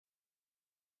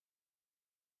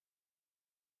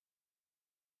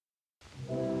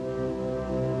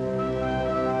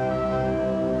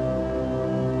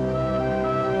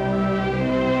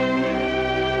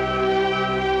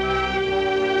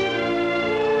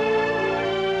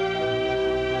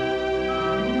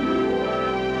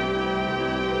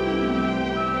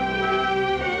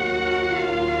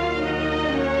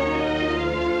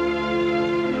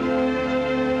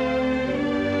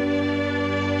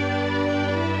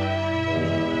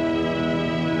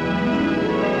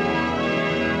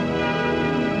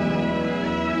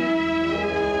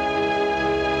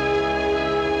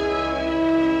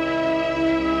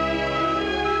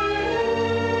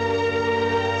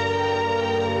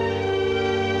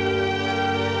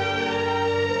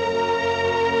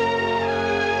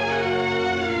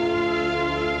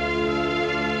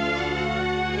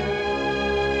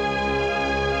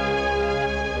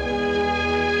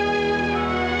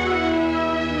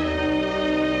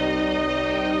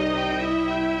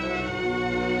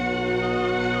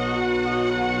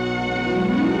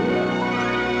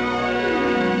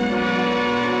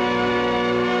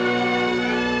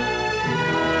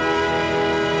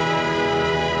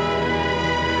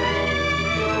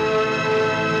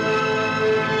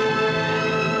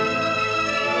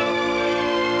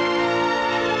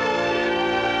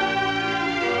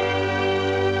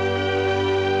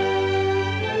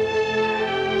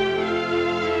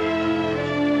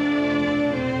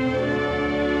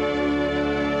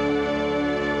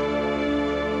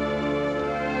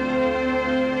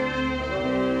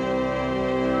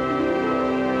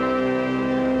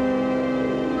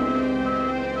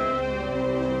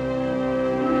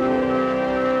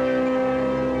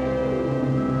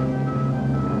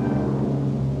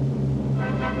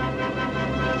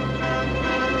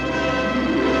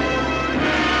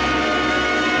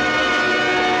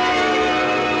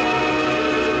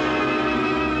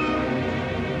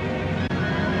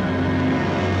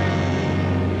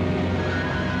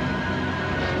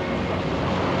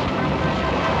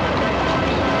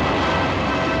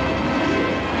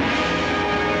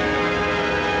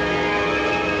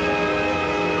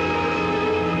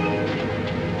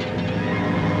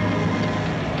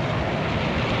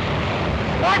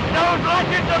sounds like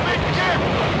it's a big ship!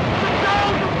 The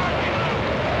sounds are working!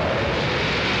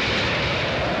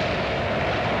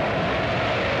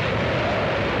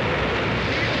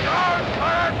 Keep down,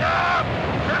 fire down!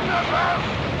 Trim the boat!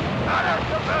 Not at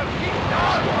the boat! Keep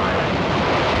down, fire!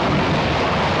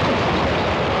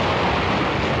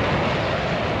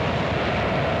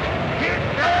 Keep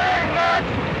doing that!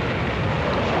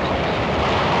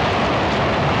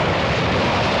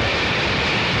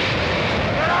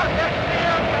 Get out there, clear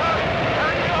out!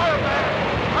 Turn the oil back!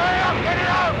 Hurry up, get it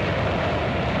out!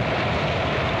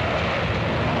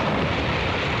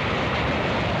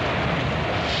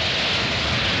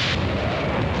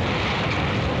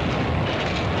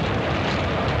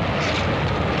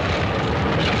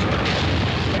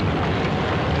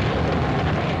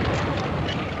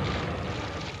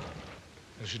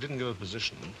 She didn't give a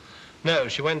position. No,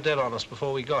 she went dead on us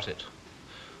before we got it.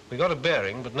 We got a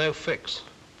bearing, but no fix.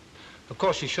 Of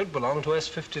course, she should belong to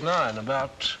S59,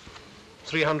 about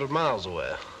 300 miles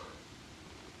away.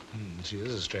 She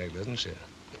is a straggler, isn't she?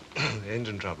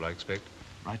 Engine trouble, I expect.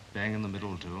 Right bang in the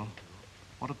middle, too.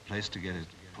 What a place to get it,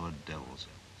 poor devils.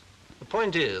 The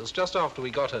point is, just after we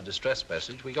got her distress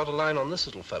message, we got a line on this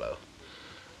little fellow.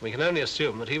 We can only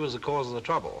assume that he was the cause of the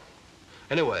trouble.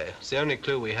 Anyway, it's the only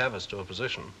clue we have as to a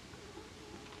position.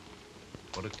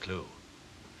 What a clue.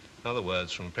 In other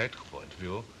words, from a practical point of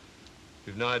view,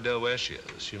 we've no idea where she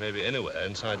is. She may be anywhere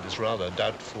inside this rather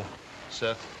doubtful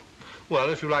circle. Well,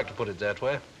 if you like to put it that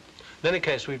way. In any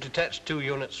case, we've detached 2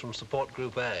 units from support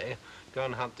group A, go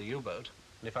and hunt the U-boat,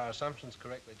 and if our assumption's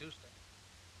correct, they do stay.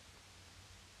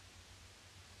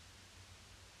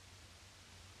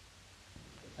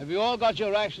 Have you all got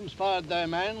your rations fired there,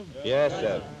 man? Yes,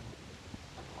 sir.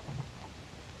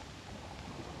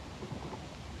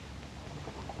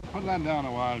 Put that down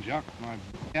a while, Jock. My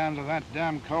under that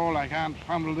damn coal, I can't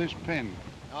fumble this pin.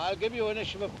 I'll give you an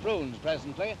issue of prunes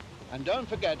presently, and don't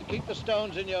forget to keep the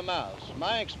stones in your mouths.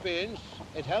 My experience,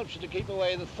 it helps you to keep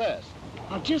away the thirst.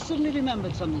 I've just suddenly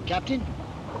remembered something, Captain.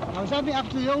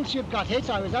 After the old ship got hit,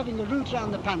 I was having a route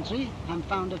round the pantry and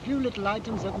found a few little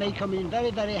items that may come in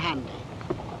very, very handy.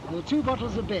 There were 2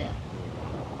 bottles of beer.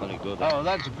 Very good. Oh,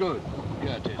 that's good.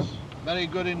 Yeah, it is. Very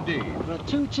good indeed. There are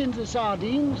 2 tins of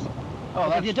sardines. Oh,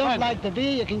 But if you don't like the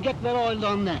beer, you can get their oil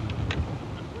on them.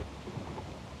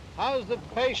 How's the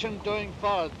patient doing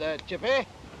forward there, Chippy?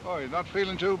 Oh, you're not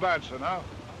feeling too bad, sir, now?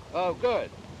 Oh, good.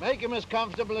 Make him as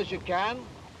comfortable as you can.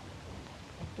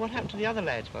 What happened to the other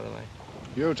lads, by the way?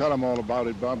 You tell them all about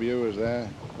it, Bob. You was there.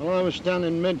 Well, I was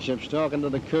standing midships talking to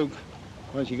the cook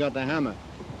when she got the hammer.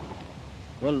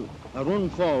 Well, I run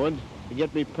forward to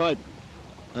get me pipe.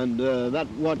 And that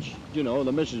watch, you know,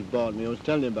 the missus bought me, I was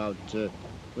telling you about,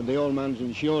 with the old man's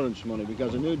insurance money,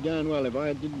 because I knew darn well if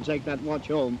I didn't take that watch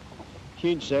home,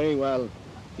 she'd say, well,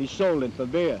 he sold it for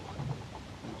beer.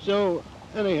 So,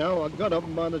 anyhow, I got up,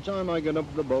 and by the time I got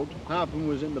up the boat, half of them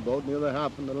was in the boat, and the other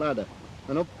half in the ladder.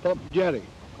 And up popped Jerry.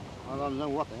 I don't know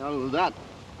what the hell was that.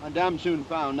 I damn soon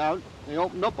found out. They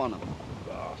opened up on him.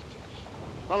 Bastards.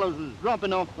 Fellows was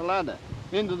dropping off the ladder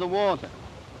into the water.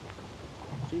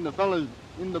 Seen the fellows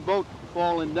in the boat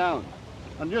falling down.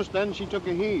 And just then she took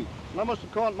a heave. And I must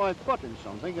have caught my foot in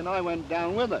something, and I went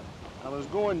down with her. I was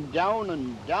going down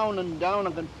and down and down.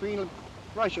 I could feel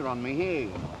pressure on me here, you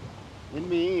know, in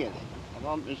me ears. I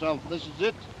thought to myself, this is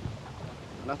it.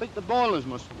 And I think the boilers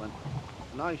must have went.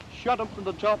 And I shot up to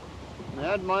the top, and I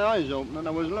had my eyes open, and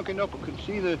I was looking up. I could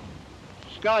see the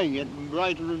sky getting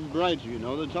brighter and brighter, you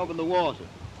know, the top of the water.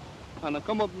 And I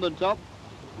come up to the top,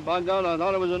 and by God, I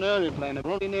thought it was an airplane. It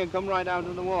really near come right out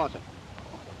of the water.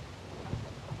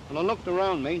 And I looked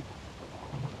around me.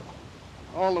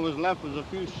 All there was left was a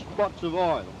few spots of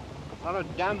oil. Not a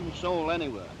damn soul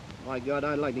anywhere. My God,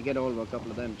 I'd like to get hold of a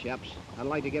couple of them chaps. I'd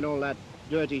like to get all that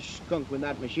dirty skunk with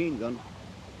that machine gun.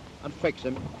 I'd fix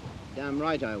him. Damn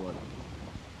right I would.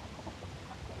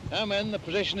 Now, men, the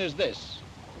position is this.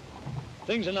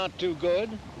 Things are not too good.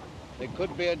 There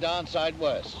could be a downside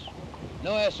worse.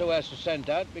 No SOS was sent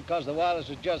out because the wireless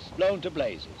had just blown to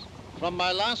blazes. From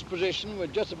my last position, we're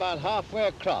just about halfway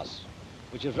across,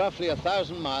 which is roughly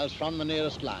 1,000 miles from the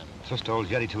nearest land. Just told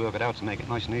Jerry to work it out to make it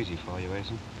nice and easy for you,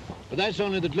 Asen. But that's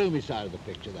only the gloomy side of the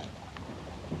picture, then.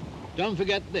 Don't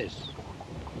forget this.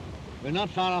 We're not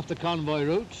far off the convoy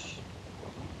routes,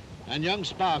 and young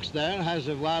Sparks there has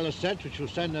a wireless set which will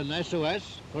send an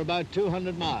SOS for about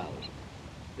 200 miles.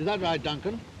 Is that right,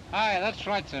 Duncan? Aye, that's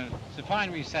right, sir. It's a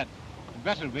fine wee set. It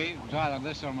better be, with either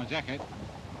this or my jacket.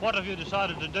 What have you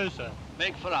decided to do, sir?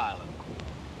 Make for Ireland.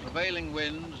 Prevailing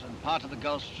winds and part of the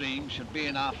Gulf Stream should be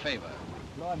in our favour.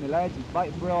 Blimey, lads, it's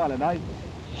fighting for Ireland, eh?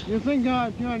 You think our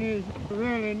journey is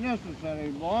really necessary,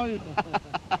 boys?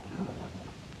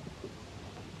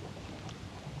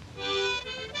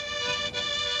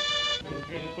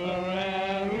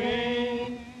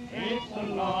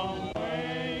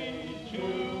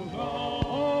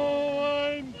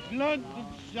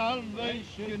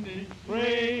 salvation is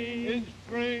free, is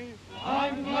free.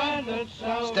 I'm glad that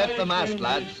salvation Step the mast,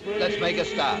 lads. Let's make a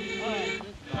start.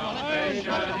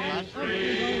 Salvation is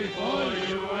free for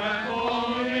you and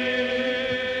for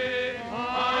me.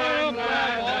 I'm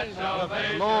glad that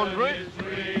salvation is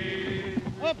free.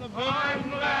 I'm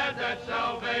glad that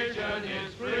salvation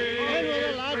is free.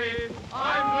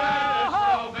 I'm glad that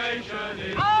salvation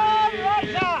is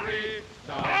free.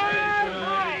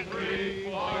 Salvation is free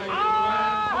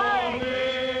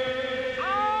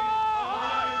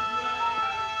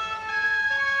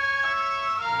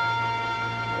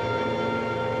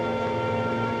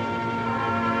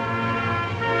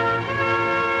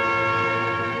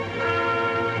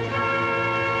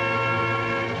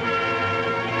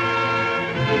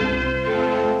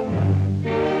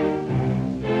you and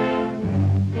for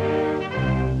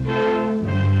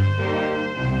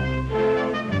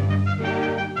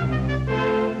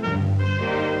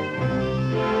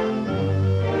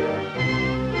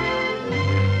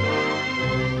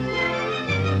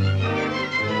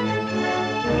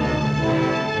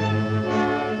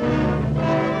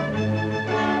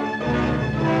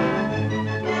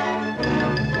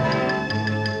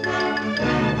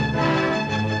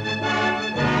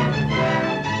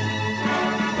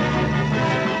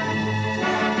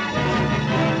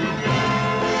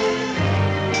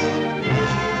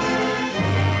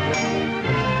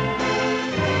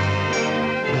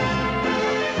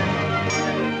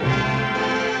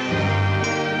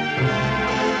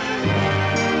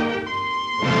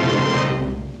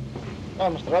Oh,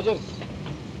 Mr. Rogers,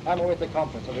 I'm away at the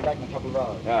conference. I'll be back in a couple of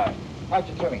hours. Aye. How's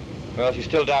your swimming? Well, she's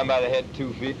still down by the head,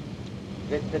 2 feet.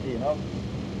 Great pity, you know.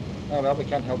 Oh, well, we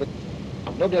can't help it.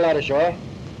 Nobody allowed ashore.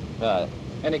 Aye.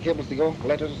 Any cables to go?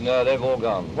 Letters? No, they've all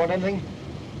gone. Want anything?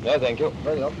 No, thank you.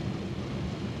 Very well.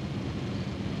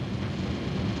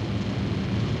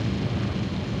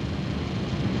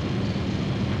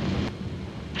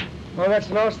 Well,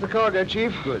 that's lost the cargo,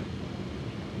 Chief. Good.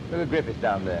 Look at Griffiths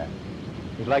down there.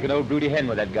 He's like an old broody hen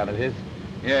with that gun of his.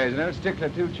 Yeah, he's an old stickler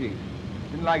too, Chief.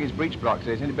 Didn't like his breech block, so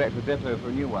he sent it back to the depot for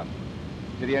a new one.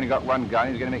 Said he only got one gun,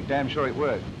 he was going to make damn sure it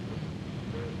worked.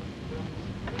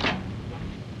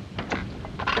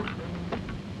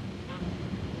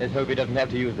 Let's hope he doesn't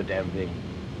have to use the damn thing.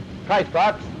 Hi,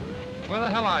 Sparks. Where the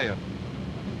hell are you?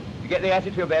 You get the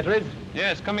acid for your batteries?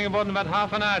 Yes, coming aboard in about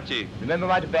half an hour, Chief. Remember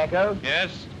my tobacco?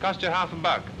 Yes, cost you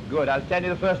 $50. Good, I'll stand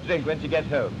you the first drink once you get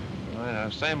home. I know,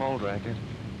 same old racket.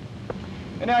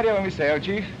 Any idea when we sail,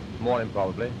 Chief? Morning,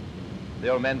 probably. The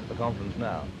old man's at the conference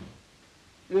now.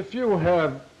 If you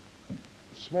have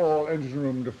small engine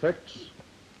room defects,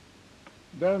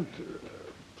 don't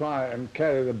try and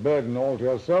carry the burden all to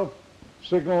yourself.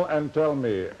 Signal and tell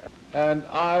me, and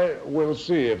I will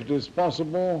see if it is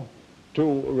possible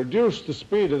to reduce the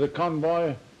speed of the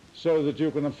convoy so that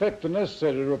you can effect the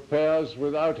necessary repairs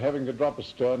without having to drop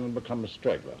astern and become a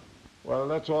straggler. Well,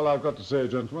 that's all I've got to say,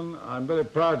 gentlemen. I'm very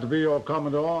proud to be your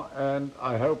Commodore, and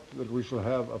I hope that we shall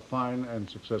have a fine and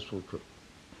successful trip.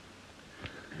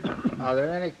 Are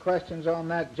there any questions on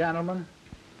that, gentlemen?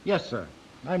 Yes, sir.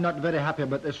 I'm not very happy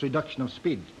about this reduction of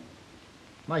speed.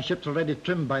 My ship's already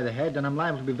trimmed by the head, and I'm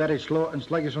liable to be very slow and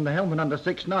sluggish on the helm when under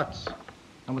 6 knots.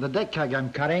 And with the deck keg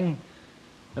I'm carrying,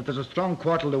 if there's a strong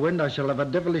quarter to wind, I shall have a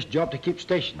devilish job to keep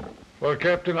station. Well,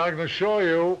 Captain, I can assure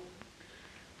you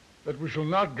that we shall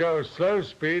not go slow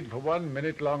speed for 1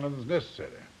 minute longer than is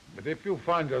necessary. But if you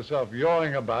find yourself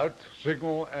yawing about,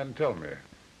 signal and tell me,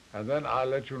 and then I'll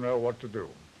let you know what to do.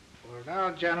 Well,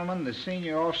 now, gentlemen, the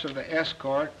senior officer of the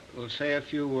escort will say a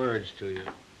few words to you.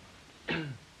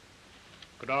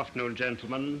 Good afternoon,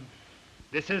 gentlemen.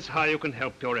 This is how you can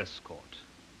help your escort.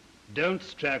 Don't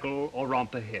straggle or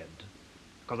romp ahead,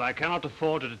 because I cannot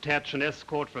afford to detach an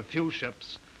escort from a few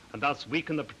ships and thus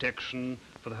weaken the protection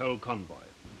for the whole convoy.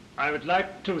 I would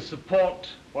like to support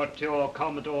what your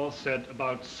Commodore said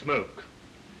about smoke.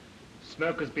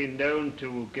 Smoke has been known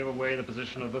to give away the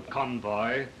position of the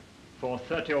convoy for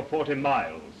 30 or 40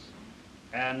 miles,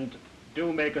 and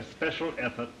do make a special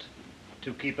effort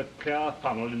to keep a clear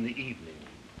funnel in the evening,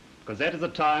 because that is the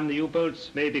time the U-boats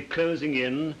may be closing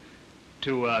in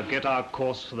to get our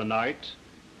course for the night,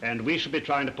 and we should be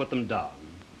trying to put them down,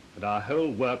 and our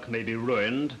whole work may be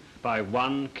ruined by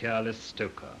one careless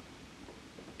stoker.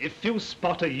 If you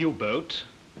spot a U-boat,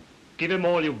 give him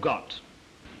all you've got.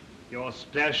 Your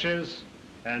splashes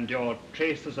and your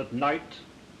traces at night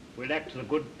will act as a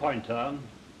good pointer,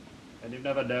 and you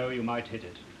never know, you might hit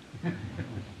it.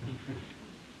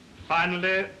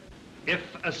 Finally, if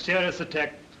a serious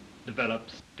attack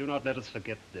develops, do not let us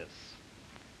forget this.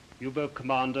 U-boat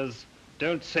commanders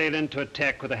don't sail into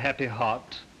attack with a happy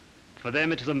heart, For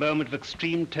them it is a moment of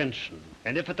extreme tension,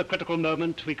 and if at the critical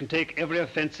moment we can take every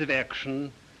offensive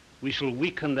action, we shall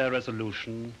weaken their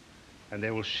resolution, and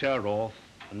they will sheer off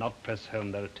and not press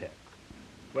home their attack.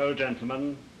 Well,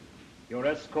 gentlemen, your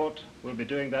escort will be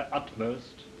doing their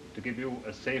utmost to give you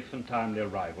a safe and timely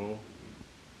arrival,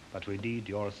 but we need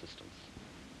your assistance.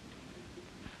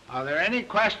 Are there any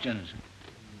questions?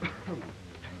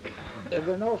 If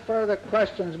there are no further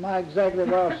questions, my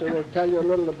executive officer will tell you a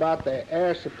little about the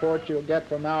air support you'll get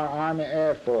from our Army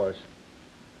Air Force.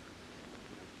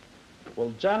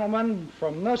 Well, gentlemen,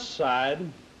 from this side,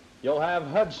 you'll have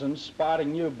Hudson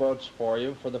spotting U-boats for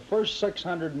you for the first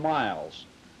 600 miles.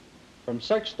 From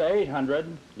 6 to 800,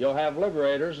 you'll have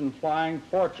Liberators and Flying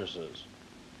Fortresses.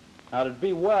 Now, it'd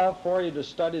be well for you to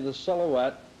study the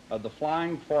silhouette of the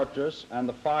Flying Fortress and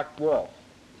the Focke-Wulf,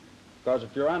 because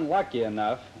if you're unlucky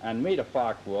enough and meet a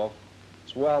Focke-Wulf,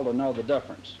 it's well to know the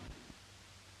difference.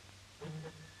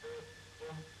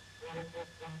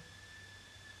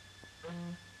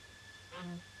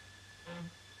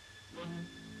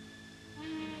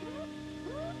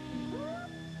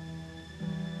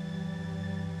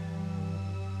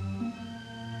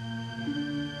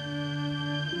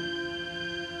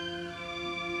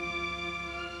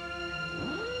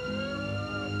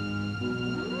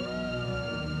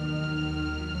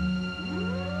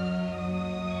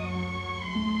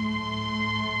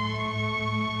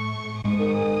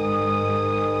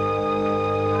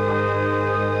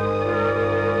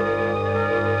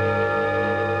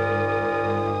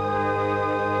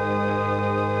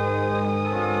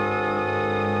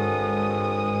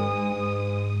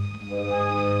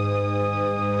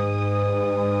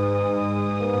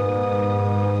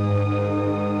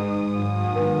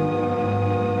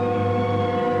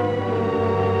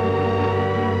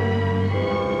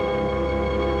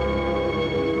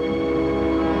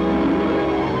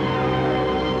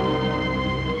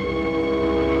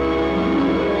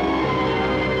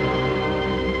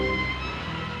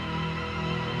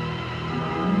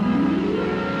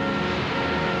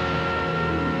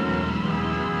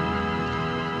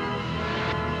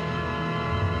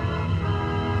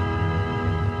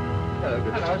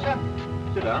 Hello, sir.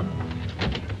 Sit down.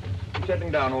 You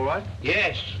settling down all right?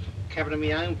 Yes. Cabin of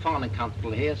my own, fine and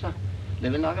comfortable here, sir.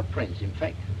 Living like a prince, in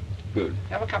fact. Good.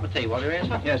 Have a cup of tea while you're here,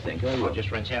 sir? Yes, thank you. I'll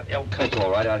just rinse out the old That's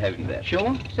all right. I'll have you there.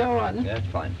 Sure? Is that all right, then? Yeah, that's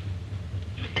fine.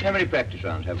 How many practice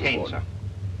rounds have we 10, fought? sir.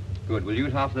 Good. We'll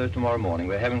use half of those tomorrow morning.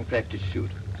 We're having practice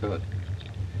shoot. Good.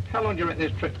 How long do you reckon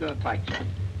this trip's going to take, sir?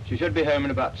 She should be home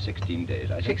in about 16 days,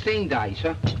 I think. 16 days,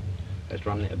 sir? That's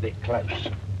running it a bit close.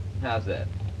 How's that?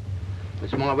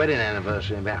 It's my wedding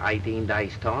anniversary in about 18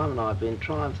 days' time, and I've been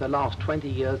trying for the last 20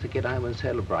 years to get home and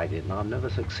celebrate it, and I've never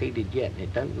succeeded yet, and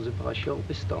it don't look as if I shall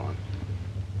this time.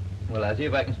 Well, I'll see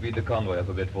if I can speed the convoy up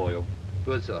a bit for you.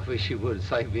 Good, sir. I wish you would.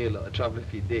 Save me a lot of trouble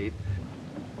if you did.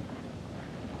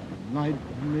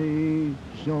 Lightly,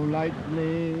 so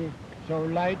lightly, so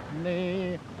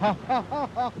lightly, ha ha ha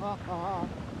ha ha ha.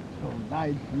 So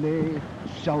lightly,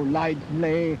 so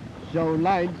lightly, so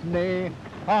lightly,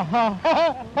 ha ha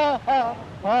ha ha ha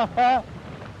ha ha.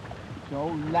 So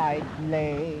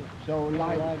lightly, so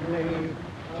lightly,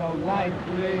 so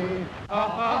lightly, ha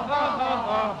ha ha ha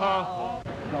ha ha.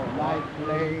 So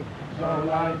lightly, so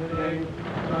lightly,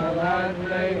 so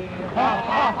lightly, ha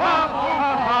ha ha ha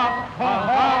ha ha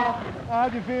ha. How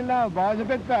do you feel now, boys? A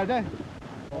bit better?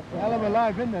 Hell of a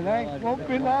life, isn't it, eh? Won't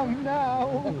be long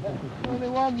now. Only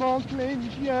one more clean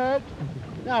shirt.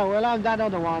 No, we'll have that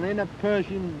other one in a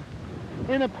Persian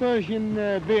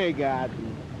beer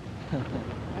garden.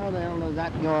 How the hell does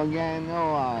that go again?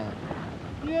 Oh,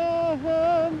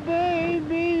 yeah,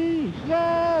 baby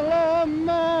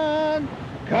Solomon,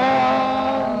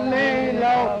 come,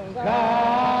 Lilo,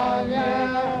 come,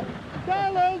 yeah.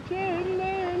 Talatin,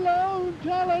 Lilo,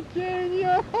 Talatin,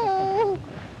 yo.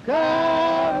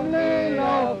 Come,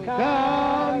 Lilo,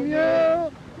 come,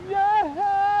 yo.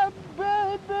 Yeah,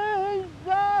 baby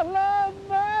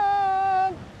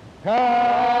Solomon,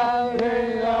 come,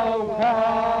 Lilo,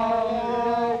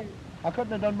 come. I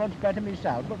couldn't have done much better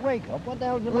myself, but wake up, what the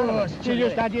hell's the matter? You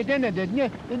just had your dinner, didn't you?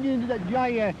 Didn't you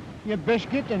enjoy your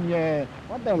biscuit and your,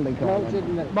 what the hell they call Malted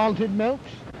them? milk. Malted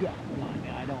milks? Yeah, blimey,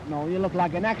 I don't know. You look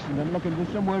like an accident looking for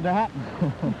somewhere to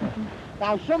happen.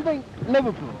 Now, something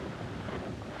Liverpool.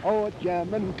 Oh, a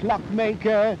German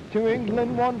clockmaker to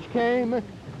England once came.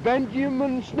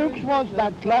 Benjamin Snooks was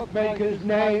that clockmaker's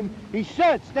name. He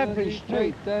searched every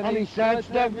street and he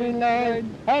searched every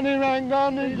lane, and he rang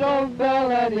on his old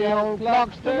bell and the old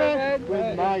clock stood red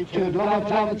with my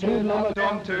toodle-om-tom,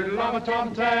 toodle-om-tom,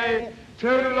 toodle-om-tom-tay,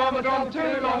 toodle-om-tom,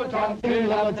 toodle-om-tom,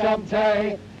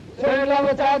 toodle-om-tom-tay.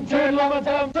 Toodle-um-a-tum,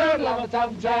 toodle-um-a-tum,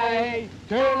 toodle-um-a-tum-tay.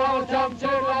 Toodle-um-a-tum,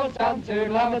 toodle-um-a-tum,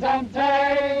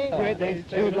 toodle-um-a-tum-tay. With his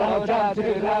toodle-um-a-tum,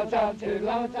 toodle-um-a-tum,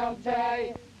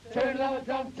 toodle-um-a-tum-tay.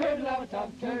 Toodle-um-a-tum,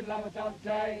 toodle-um-a-tum,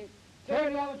 toodle-um-a-tum-tay.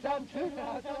 Toodle-um-a-tum,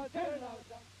 toodle-um-a-tum,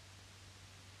 toodle-um-a-tum.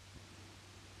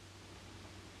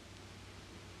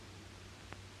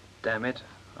 Damn it,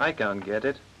 I can't get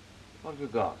it. What have you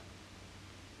got?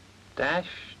 Dash,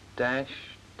 dash,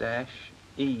 dash,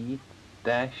 E,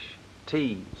 dash,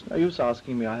 T. It's no use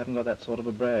asking me, I haven't got that sort of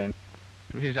a brain.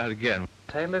 Read it out again.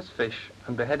 Tailless fish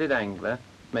and beheaded angler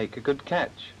make a good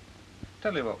catch.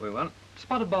 Tell you what we want.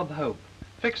 Spotted Bob Hope.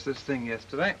 Fixed this thing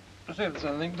yesterday. Let's see if there's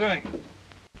anything doing.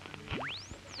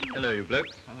 Hello, you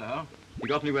blokes. Hello. You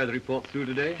got any weather reports through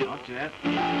today? Not yet.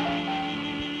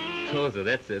 Oh, so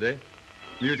that's it, eh?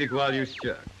 Music while you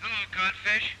shirk. Hello,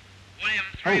 Codfish. William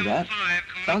Oh, that 305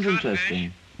 calling sounds Codfish.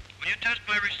 interesting. Will you test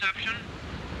my reception?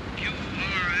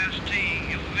 QRSTUVWXYZ.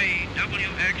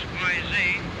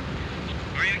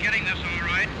 Are you getting this all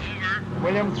right? Over.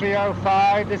 William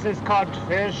 305, this is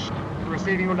Codfish.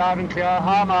 Receiving you loud and clear.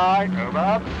 How am I?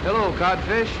 Over. Hello,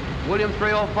 Codfish. William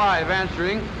 305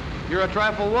 answering. You're a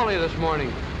trifle woolly this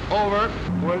morning. Over.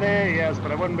 Woolly, yes,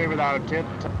 but I wouldn't be without it.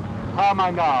 How am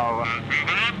I now?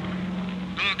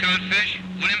 Hello, Codfish.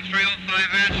 William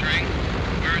 305 answering.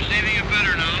 We're receiving you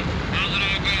better now. How's it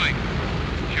all going?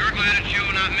 Sure glad it's you,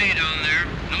 not me, down there.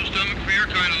 No stomach for your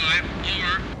kind of life.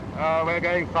 Over. We're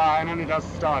going fine, only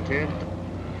just started.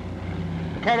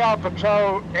 Carry out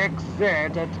patrol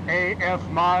XZ at AF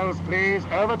miles, please.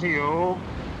 Over to you.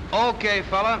 Okay,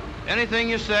 fella. Anything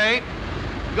you say.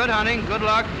 Good hunting. Good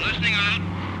luck. Listening out.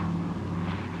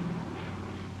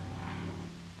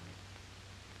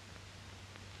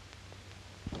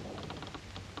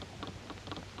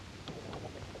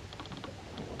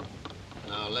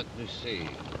 Now, let me see.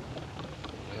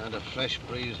 We had a fresh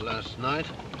breeze last night.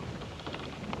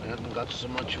 We haven't got so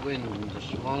much wind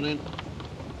this morning.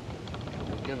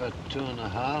 We'll give it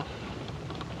 2.5.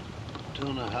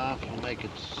 2.5 will make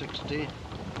it 60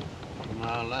 from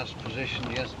our last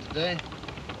position yesterday.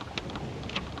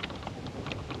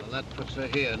 Well, that puts her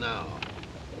here now.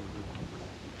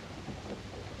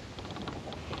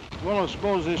 Well, I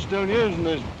suppose they're still using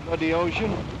this bloody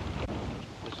ocean.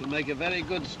 This will make a very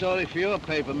good story for your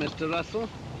paper, Mr. Russell.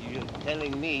 You're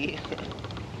telling me.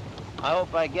 I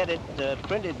hope I get it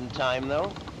printed in time,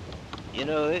 though. You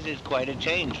know, this is quite a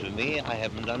change for me. I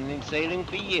haven't done any sailing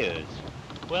for years.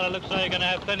 Well, it looks like you're going to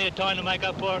have plenty of time to make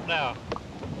up for it now.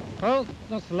 Well,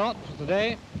 that's a lot for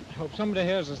today. I hope somebody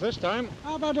hears us this time.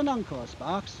 How about an encore,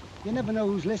 Sparks? You never know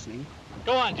who's listening.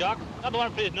 Go on, Jock. Another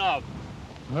one for his knob.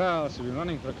 Well, this will be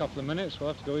running for a couple of minutes.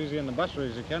 We'll have to go easy on the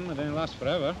batteries again. It didn't last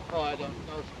forever. Oh, I don't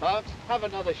know, Sparks. Have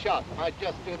another shot. I'd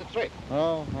just do the trick.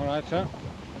 Oh, all right, sir.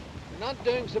 You're not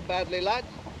doing so badly, lads.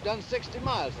 Done 60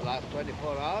 miles the last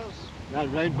 24 hours. That's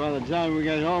right, by the time we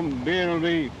get home, beer will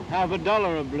be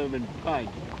 $50 a blooming pint.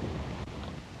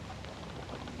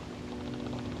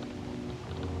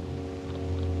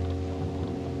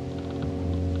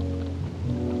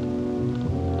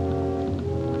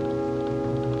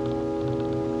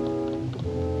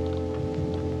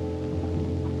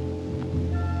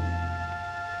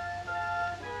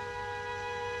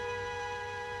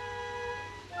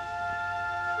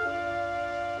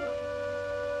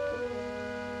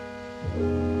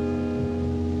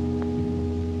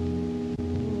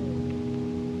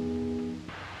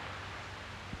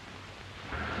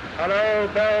 Hello,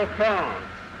 Belfast.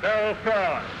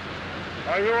 Belfast.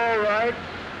 Are you all right?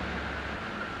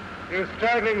 You're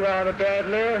struggling rather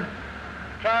badly.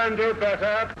 Try and do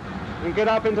better. And get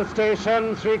up into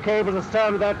station. 3 cables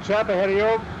astern with that chap ahead of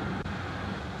you.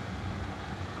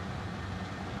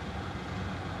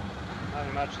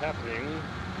 Nothing much happening.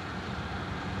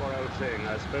 Poor old thing.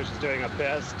 I suppose she's doing her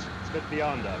best. It's a bit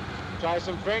beyond her. Try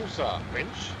some French, sir.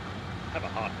 French? Have a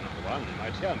heart, number one. You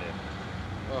might hear me.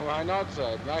 Well, why not, sir?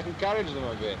 It might encourage them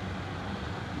a bit.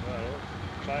 Well,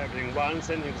 try everything once,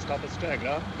 and you can stop a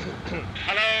straggler.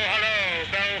 Hello,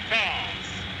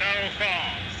 Belfast.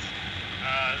 Belfast.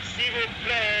 S'il vous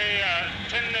plaît,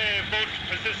 tenez votre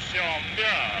position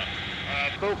bien.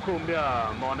 Beaucoup mieux,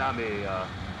 mon ami.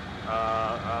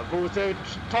 Vous êtes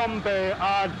tombé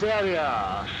à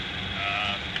derrière.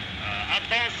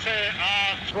 Avancez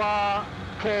à 3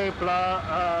 câbles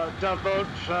de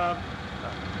votre...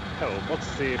 Oh, what's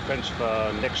the French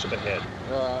for next to ahead?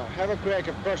 Have a crack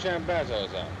of prochain bateau,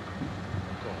 sir.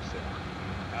 Of course,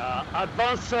 yeah.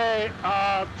 Avancez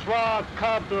à 3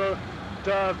 câbles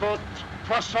de votre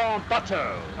prochain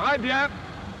bateau. Aye, bien.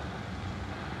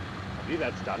 I believe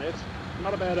that's done it.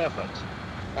 Not a bad effort.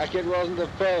 Like it wasn't a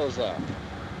fail, sir.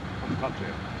 On the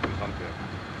contrary. country.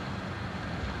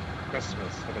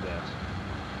 Christmas, look at that.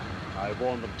 I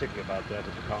warned them particularly about that at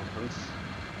the conference.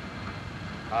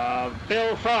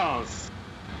 Bill France.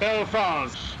 Bill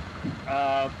France.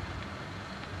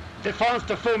 Défense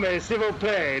de fumée, s'il vous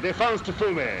plaît. Défense de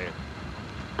fumée.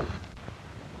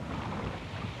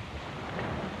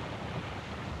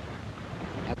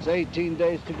 That's 18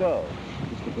 days to go.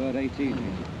 Just about 18.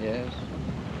 Yes.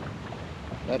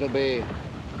 That'll be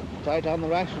tight on the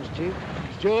rations, Chief.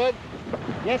 Steward?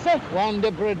 Yes, sir? One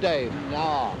dipper a day from now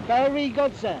on. Very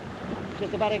good, sir.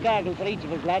 Just about a gargle for each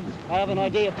of us, lads. I have an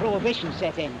idea prohibition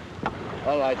set in.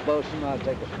 All right, Bosun, I'll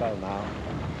take a spell now.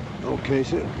 Okay,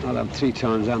 sir. I'll have 3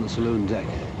 times on the saloon deck.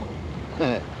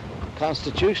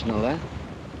 Constitutional, eh?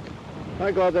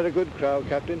 My God, they're a good crowd,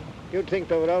 Captain. You'd think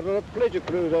they were out on a pleasure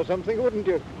cruise or something, wouldn't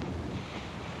you?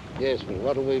 Yes, but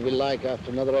what will we be like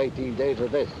after another 18 days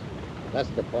of this? That's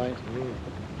the point.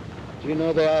 Do you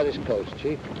know the Irish coast,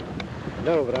 Chief?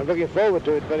 No, but I'm looking forward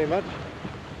to it very much.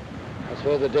 That's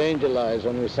where the danger lies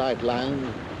when we sight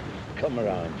land. Come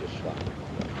around just fine.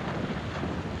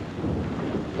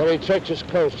 Very treacherous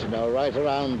coast, you know, right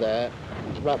around there.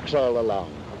 There's rocks all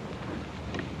along.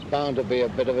 It's bound to be a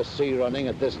bit of a sea running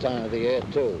at this time of the year,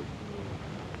 too.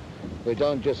 If we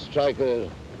don't just strike a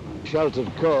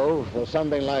sheltered cove or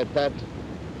something like that,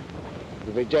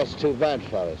 it'll be just too bad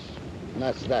for us. And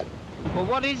that's that. Well,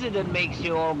 what is it that makes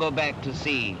you all go back to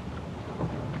sea?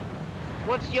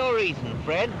 What's your reason,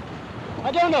 Fred?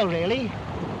 I don't know, really.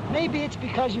 Maybe it's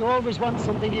because you always want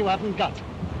something you haven't got.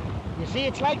 You see,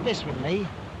 it's like this with me.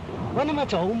 When I'm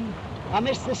at home, I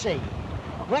miss the sea.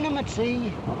 When I'm at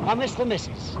sea, I miss the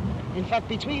missus. In fact,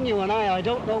 between you and I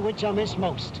don't know which I miss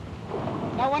most.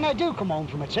 Now, when I do come home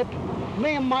from a trip,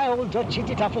 me and my old Dutch hit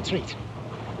it off a treat.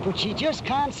 But she just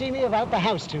can't see me about the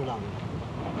house too long.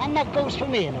 And that goes for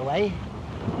me in a way.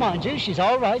 Mind you, she's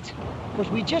all right. But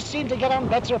we just seem to get on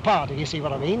better apart, if you see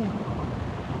what I mean.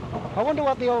 I wonder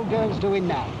what the old girl's doing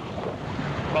now.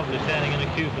 Probably standing in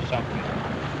a queue for something.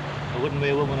 There wouldn't be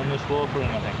a woman on this wharf for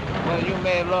anything. Well, you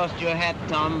may have lost your hat,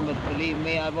 Tom, but believe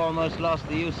me, I've almost lost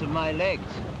the use of my legs.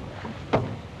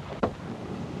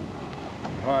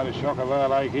 Well, a shock of her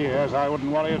like he has, I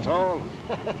wouldn't worry at all.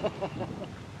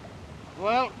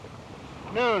 Well,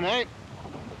 noon, eh?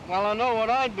 Well, I know what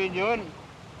I'd be doing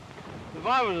if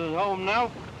I was at home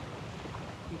now.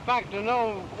 In fact, I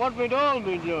know what we'd all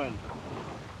be doing.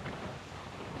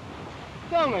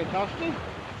 Tell me, Toasty,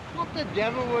 what the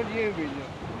devil would you be doing?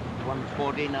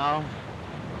 1:40 now.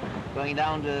 Going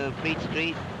down to Fleet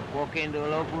Street, walk into a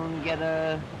local and get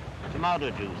a tomato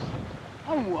juice.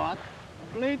 A what?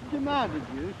 Bleed tomato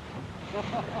juice?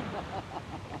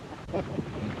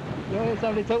 You hear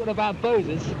somebody talking about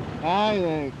boozers? Aye,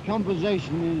 the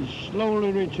conversation is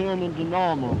slowly returning to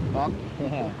normal, Doc.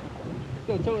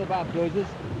 Still talking about boozers.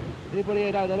 Anybody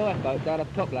here know the lifeboat down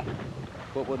at Poplar?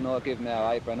 What wouldn't I give now,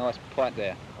 eh, for a nice pint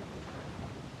there?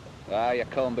 Ah, you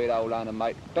can't beat old London,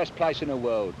 mate. Best place in the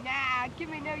world. Nah, give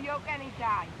me New York any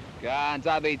day. Go on,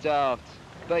 don't be daft.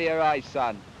 Be your age,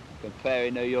 son.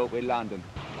 Comparing New York with London.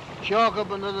 Chalk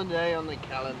up another day on the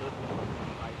calendar.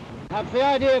 That's the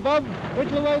idea, Bob.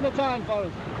 Whittle away the time for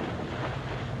us.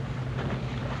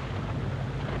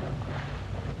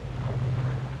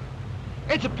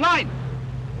 It's a plane!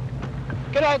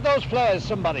 Get out those flares,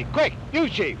 somebody. Quick, you,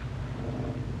 Chief.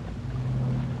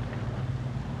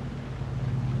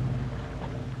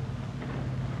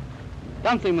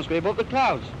 Something must be above the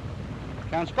clouds.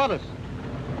 Can't spot us.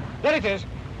 There it is.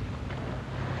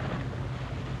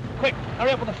 Quick,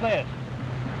 hurry up with the flares.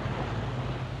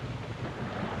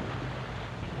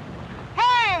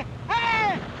 Hey!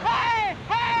 Hey! Hey!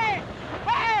 Hey!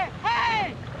 Hey!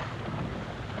 Hey!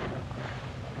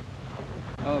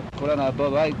 Oh, well, I don't know,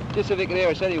 Bob, eh? Just if he could hear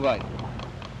us anyway.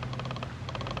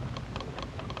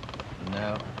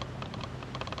 No.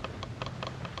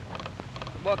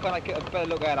 Why can't I get a better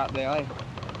look out up there, eh?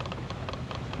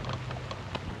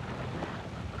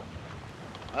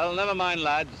 Well, never mind,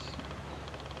 lads.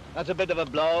 That's a bit of a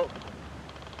blow.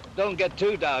 Don't get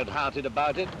too downhearted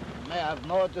about it. We may have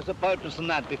more disappointments than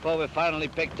that before we're finally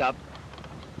picked up.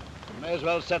 We may as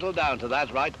well settle down to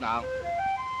that right now.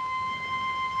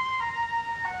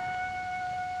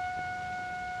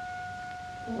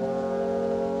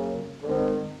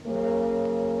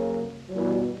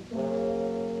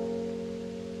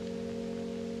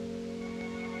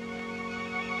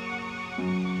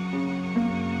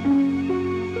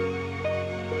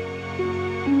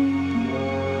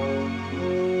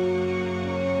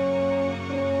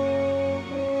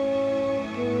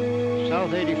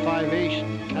 South 85 east,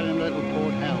 carrying little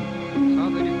port helm.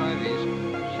 South 85 east.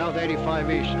 South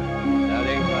 85 east. South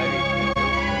 85 east.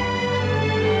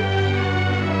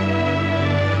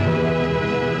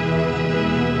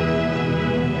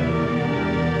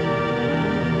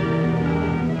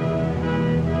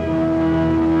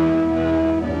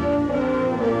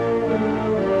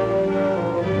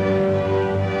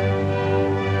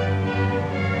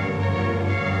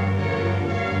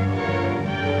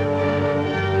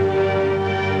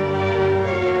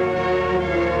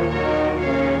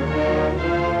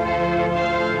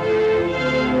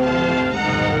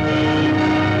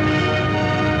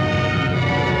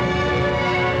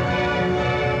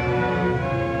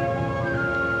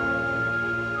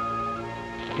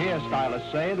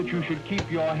 say that you should keep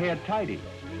your hair tidy,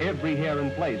 every hair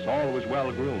in place, always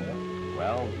well groomed.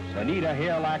 Well, Sanita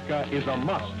Hair Lacquer is a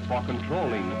must for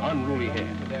controlling unruly hair,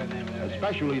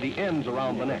 especially the ends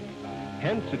around the neck.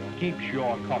 Hence, it keeps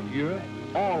your coiffure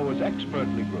always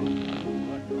expertly groomed.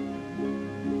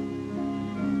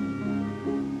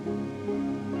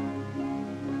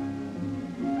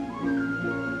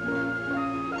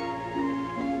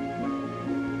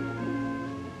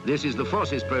 This is the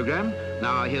Forces program.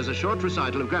 Now here's a short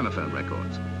recital of gramophone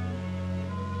records.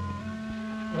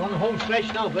 We're on the home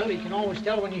stretch now, Bill. You can always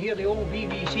tell when you hear the old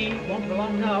BBC bumping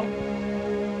along now.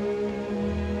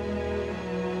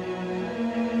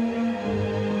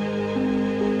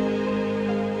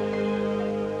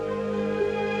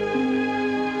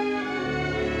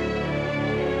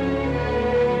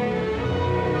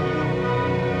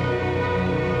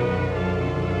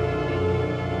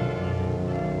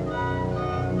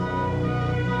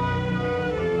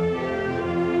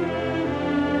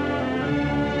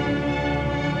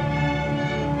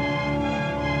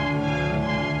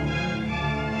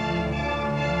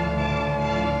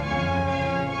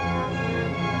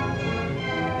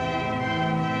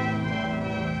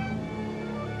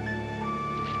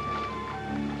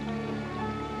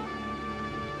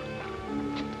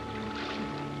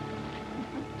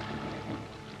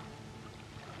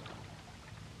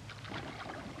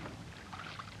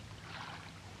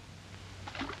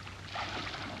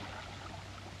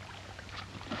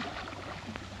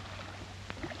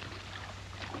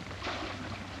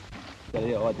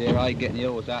 Got the idea, eh, getting the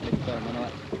oars out this time of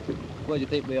night. Where do you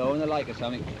think we are, in the lake or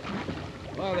something?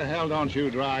 Why the hell don't you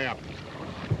dry up?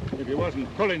 If you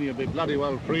wasn't pulling, you'd be bloody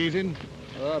well freezing.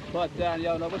 Pipe down,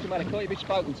 yo. What's the matter? Can't you be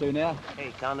spoken to now?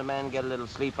 Hey, can't a man get a little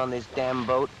sleep on this damn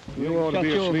boat? You ought to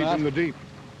be asleep in the deep.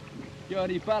 You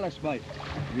any ballast, mate?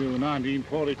 You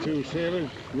 1942 sailors,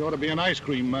 you ought to be an ice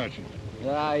cream merchant.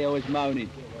 Ah, you're always moaning.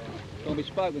 Can't be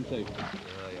spoken to.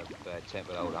 Oh, you're a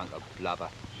bad-tempered old hunk of blubber.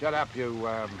 Shut up, you,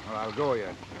 or I'll go you.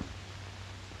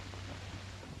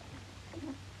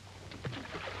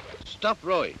 Stop,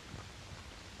 Roy.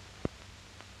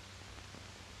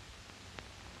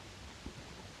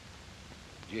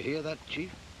 Did you hear that, Chief?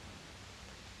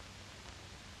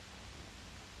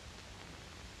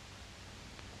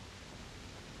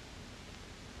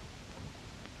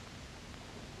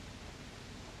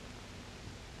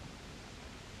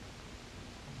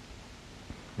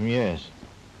 Yes.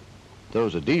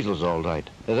 Those are diesels, all right.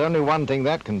 There's only one thing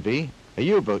that can be. A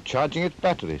U-boat charging its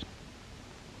batteries.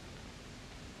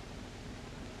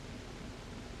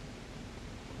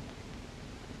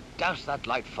 Douse that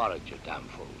light forage, you damn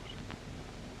fools.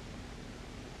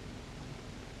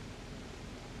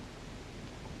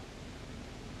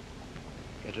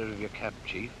 Get rid of your cap,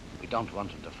 Chief. We don't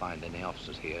want them to find any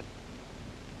officers here.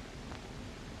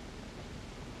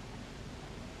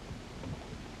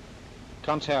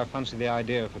 Can't say I fancy the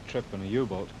idea of a trip in a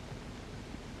U-boat.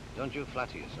 Don't you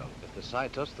flatter yourself. If they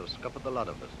sight us, they'll scupper the lot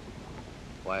of us.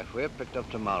 Why, if we're picked up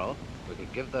tomorrow, we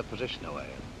could give their position away.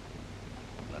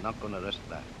 They're not going to risk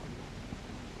that.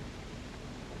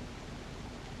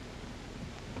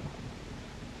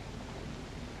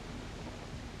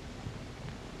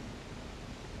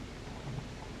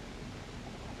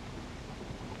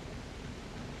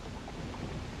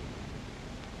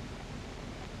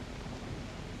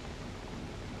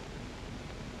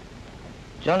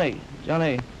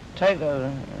 Johnny, take over.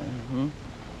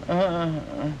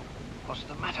 What's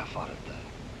the matter for it, there?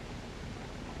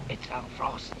 It's Al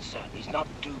Frost, sir. He's not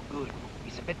too good.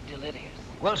 He's a bit delirious.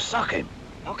 Well, suck him.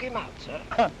 Knock him out, sir.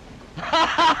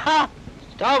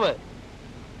 Stop it.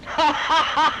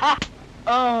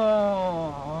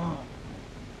 Oh.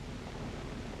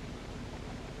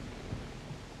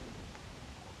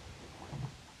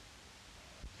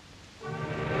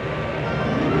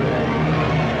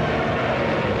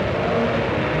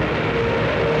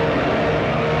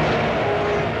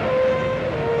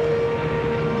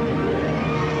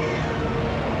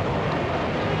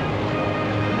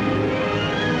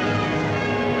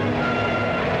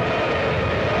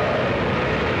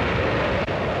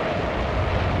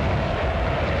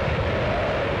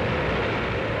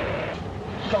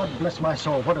 Bless my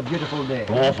soul, what a beautiful day.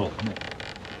 Awful.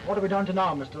 What are we down to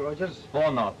now, Mr. Rogers?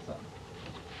 4 knots, sir.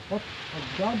 What, for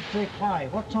God's sake, why?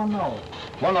 What's on now?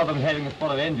 One of them having a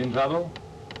spot of engine trouble.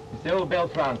 It's the old Belle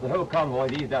France. The whole convoy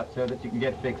eased up so that you can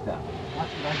get fixed up.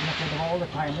 That's what I've been afraid of all the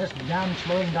time. This damn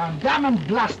slowing down. Damn and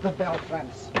blast the Belle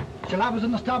France. She'll have us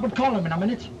in the starboard column in a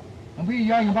minute. And we're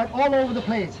yelling about all over the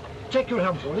place. Check your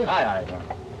helms, will you? Aye, sir.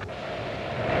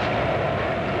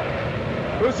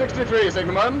 263,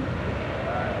 Signalman.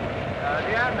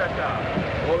 The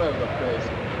Anderson. All over the place.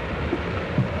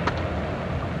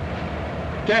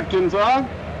 Captain, sir?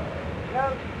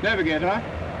 No. Navigator?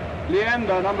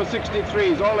 Leander, number 63,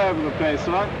 is all over the place,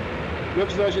 sir.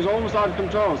 Looks as though she's almost out of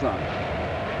control, sir.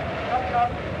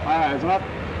 Aye, sir.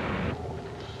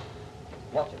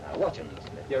 Watch him,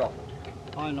 Smith. You're off.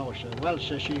 I know, sir. Well,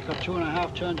 sir, she's got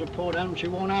 2.5 turns of port down and she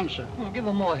won't answer. Well, give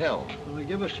her more help. Well, I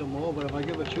give her some more, but if I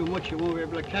give her too much, she won't be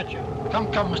able to catch her. Come,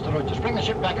 Mr. Rogers. Bring the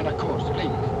ship back on the course,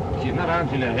 please. She's not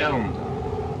answering her helm.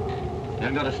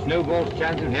 Haven't got a snowball's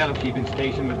chance in hell of keeping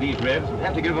station with these revs. We'll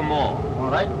have to give her more. All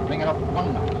right, bring it up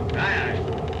 1 knot. Aye, aye.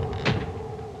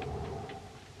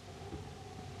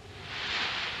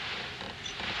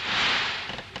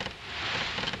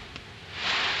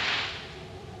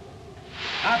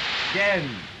 Up again.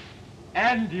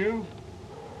 And you.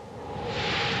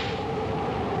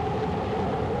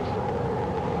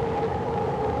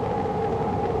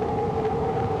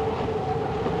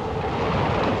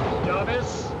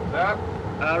 Jarvis? Sir?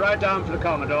 Right down for the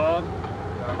Commodore.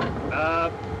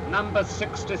 Number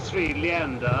 63,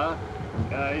 Leander,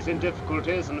 is in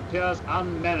difficulties and appears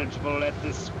unmanageable at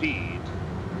this speed.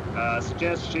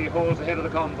 Suggest she holds ahead of the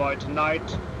convoy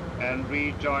tonight and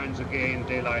rejoins again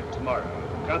daylight tomorrow.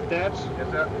 Got that?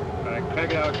 Yes, sir. Right,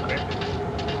 crank it out quick.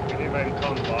 Get him in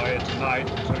convoy tonight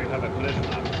until you have a collision,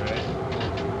 I'm afraid.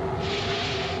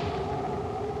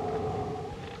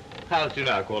 How's you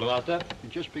now, Quartermaster? You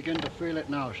just begin to feel it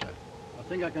now, sir. I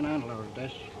think I can handle her at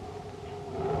this.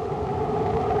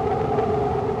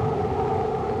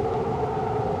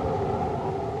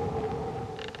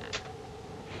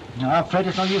 No, I'm afraid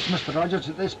it's no use, Mr. Rogers.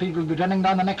 At this speed, we'll be running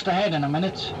down the next ahead in a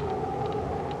minute.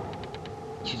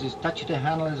 She's as touchy to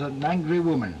handle as an angry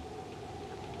woman.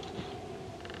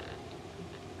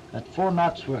 At 4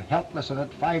 knots, we're helpless, and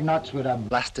at 5 knots, we're a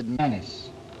blasted menace.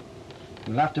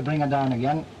 We'll have to bring her down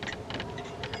again.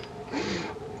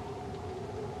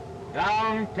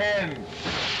 Down 10.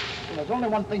 Well, there's only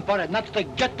one thing for it, and that's to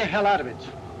get the hell out of it.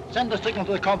 Send a signal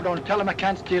to the Commodore and tell him I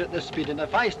can't steer at this speed, and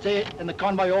if I stay in the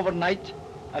convoy overnight,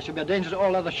 I shall be a danger to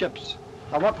all other ships.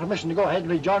 I want permission to go ahead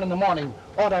and rejoin in the morning,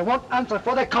 or I won't answer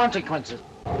for the consequences.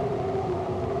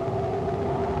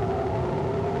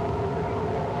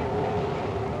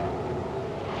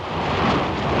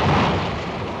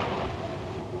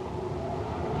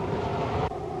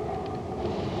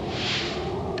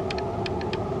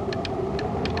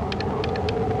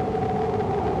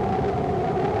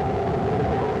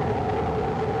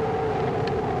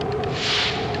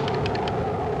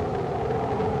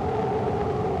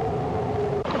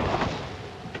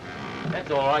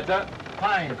 That's all right, sir.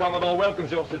 Fine. The Commodore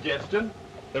welcomes your suggestion.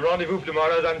 The rendezvous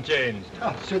tomorrow is unchanged.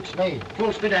 Oh, suits me.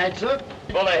 Full speed ahead, sir.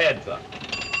 Full ahead, sir.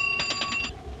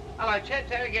 Hello,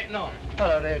 chaps. How are you getting on?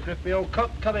 Hello there, Griffey, old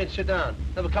cop. Come in, sit down.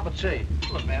 Have a cup of tea.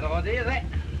 Not a bad idea, that.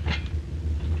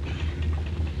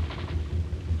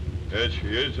 There she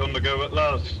is, on the go at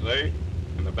last, eh?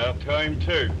 And about time,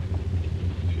 too.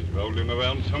 She's rolling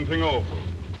around something awful.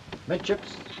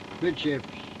 Midships. Midships.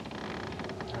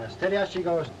 Steady as she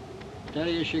goes.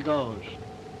 Steady as she goes.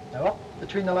 Now up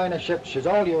between the line of ships. She's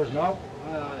all yours now.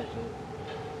 Aye, aye, sir.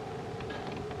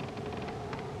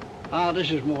 Ah, this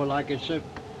is more like it, sir.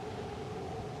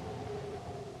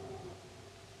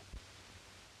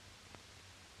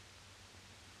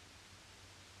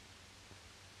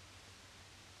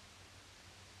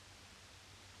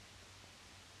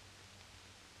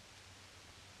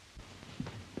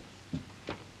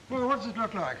 Well, what does it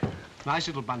look like? Nice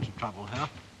little bunch of trouble, huh?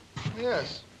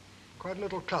 Yes, quite a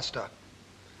little cluster.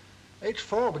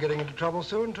 H4 will be getting into trouble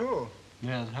soon, too.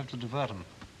 Yeah, they'll have to divert them.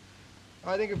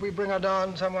 I think if we bring her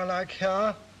down somewhere like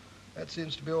here, that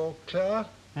seems to be all clear.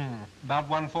 About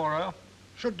 140?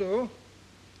 Should do.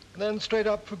 Then straight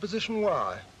up for position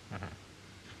Y.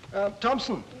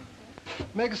 Thompson,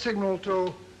 make a signal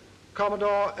to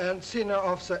Commodore and Senior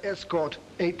Officer Escort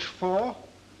H4.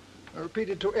 Repeat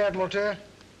it to Admiralty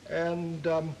and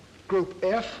Group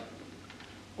F.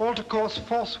 Alter course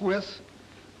forthwith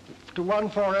to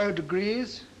 140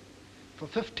 degrees for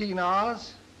 15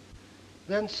 hours,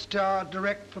 then steer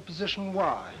direct for position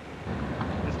Y.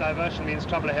 This diversion means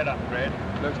trouble ahead, I'm afraid.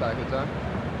 Looks like it, sir.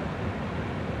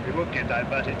 We would get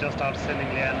diverted just after sending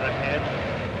Leander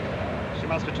ahead. She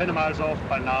must be 20 miles off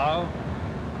by now.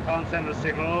 Can't send a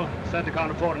signal, certainly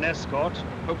can't afford an escort.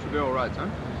 Hope she'll be all right, sir.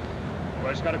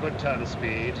 Well, she's got a good turn of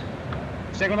speed.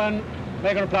 Signalman,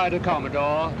 make a reply to the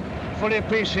Commodore. Fully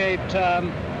appreciate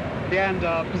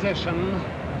Leander position,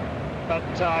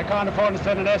 but I can't afford to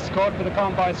send an escort with the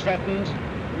convoy threatened.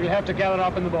 We'll have to gather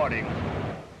up in the morning.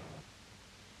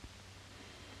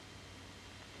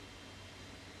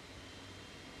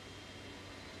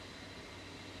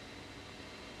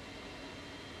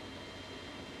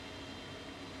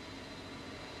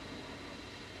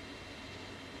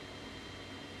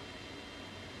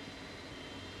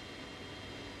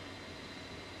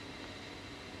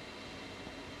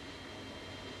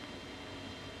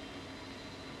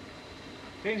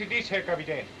 Sehen Sie dies, Herr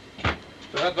Kapitän?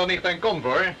 Das hat doch nicht ein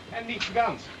Konvoi. Nicht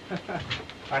ganz.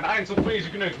 Ein Einzelfriese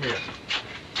genügt mir.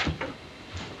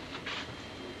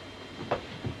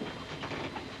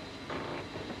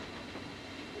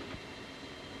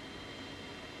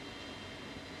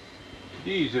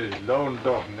 Dieses lohnt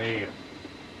doch nicht.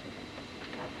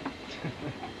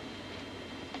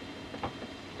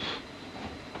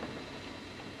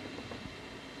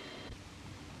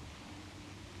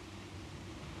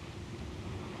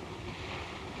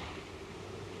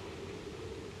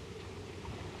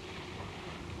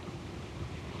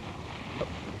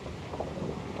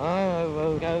 I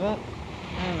rode over.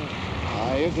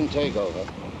 You can take over.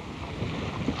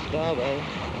 Starboard.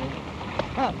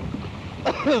 Up.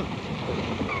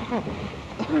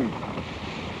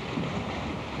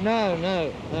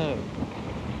 No.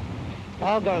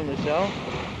 I'll go myself.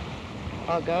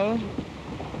 I'll go.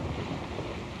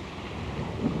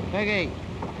 Peggy.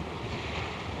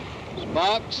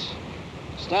 Sparks.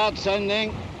 Start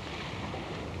sending.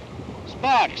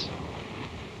 Sparks.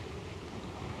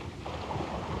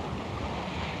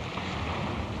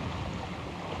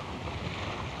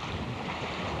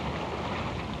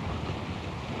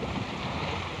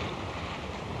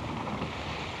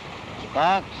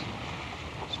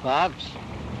 Sparks.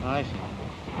 Aye, sir.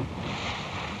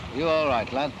 You all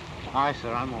right, lad? Aye,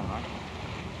 sir, I'm all right.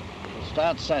 We'll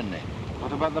start sending.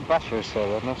 What about the batteries, sir?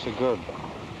 They're not so good.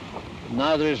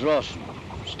 Neither is Ross.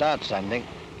 Start sending.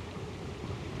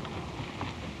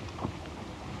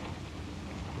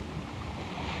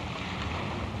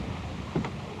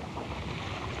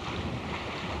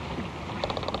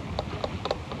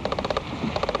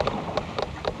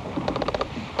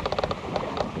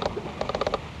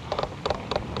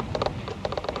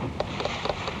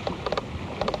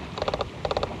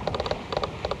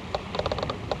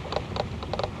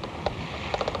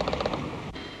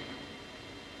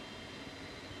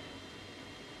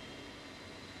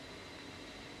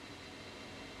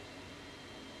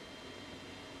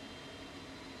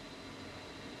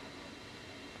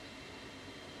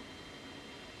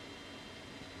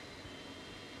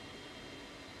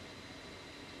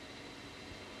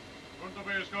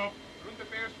 Runterperiscoop.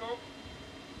 Runterperiscoop.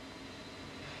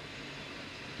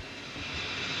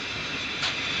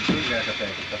 Goed, Herr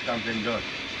Kapitän. Das kann drin durch.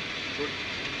 Gut.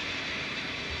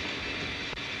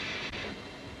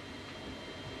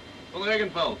 Von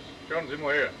Regenfeld. Schauen Sie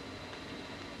mal her.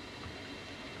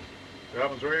 Wir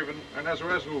haben soeben einen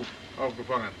SOS-Ruf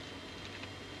aufgefangen.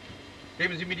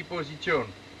 Geben Sie mir die Position.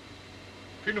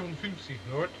 55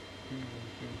 Nord. 55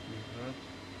 Nord.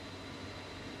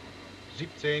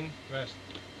 17 West.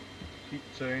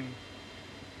 17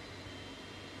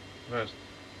 West.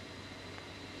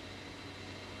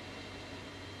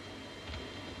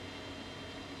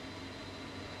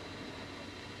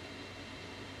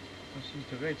 Das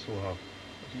ist der rätselhaft.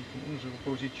 Das ist von unserer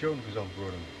Position gesandt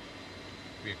worden.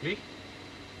 Wirklich?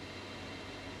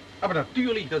 Aber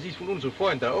natürlich, das ist von unserem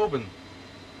Freund da oben.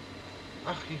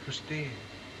 Ach, ich verstehe.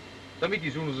 Damit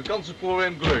ist unser ganzes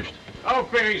Problem gelöst.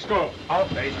 Auf Periskop! Auf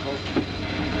Periskop!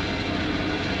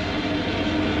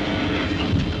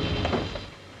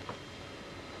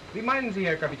 Wie meinen Sie,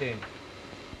 Herr Kapitän?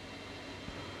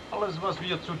 Alles, was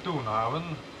wir zu tun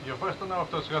haben, wir warten auf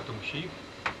das Rettungsschiff.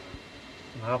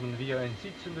 Dann haben wir ein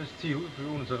sitzendes Ziel für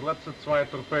unsere letzten 2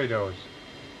 Torpedos.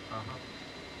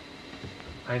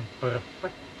 Aha. Ein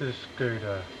perfektes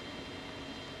Köder.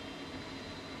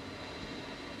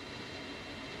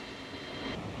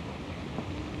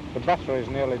 The battery is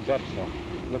nearly dead, sir.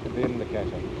 Look at the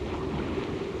indicator.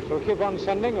 Shall we keep on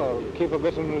sending or keep a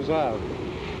bit in reserve?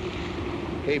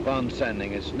 Keep on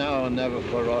sending. It's now or never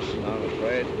for us, I'm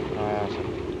afraid. Aye, sir.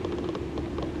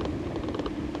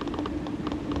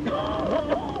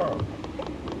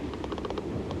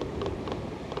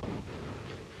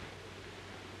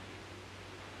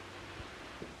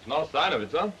 No sign of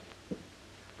it, sir.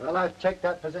 Well, I've checked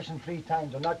that position 3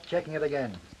 times. I'm not checking it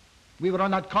again. We were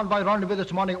on that convoy rendezvous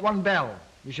this morning at 1 bell.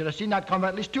 You should have seen that convoy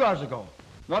at least 2 hours ago.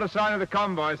 Not a sign of the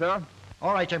convoy, sir.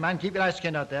 All right, young man, keep your eyes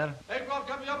skinned out there. Aircraft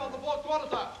coming up on the port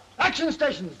quarterdeck. Action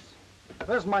stations!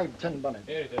 Where's my tin bonnet?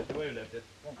 Here it is, the way we left it.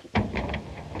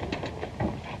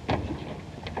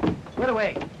 Where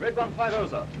away? Red 150,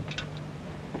 sir.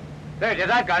 There it is,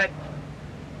 I've got it.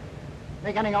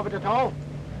 Make anything of it at all?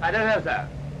 I don't know, sir.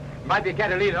 Might be a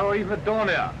Catalina or even a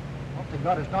Dornier. Oh, thank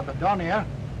God it's not the Dornier.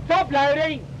 Stop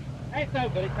loading! It's no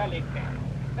good, it's a leak there.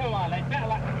 No, I like better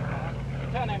luck next time.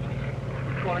 Turn ammunition.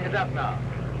 Calling it up now.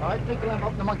 All right, take the lamp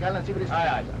up the monkey island and see what it's Aye,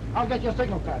 aye, sir. I'll get your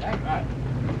signal card, eh? Right.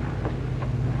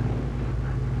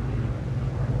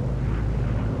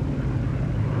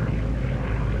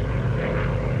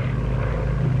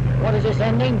 What is he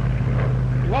sending?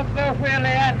 What's the wheel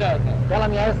under? Tell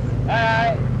him yes.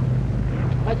 Aye.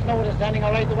 Let's know what he's sending.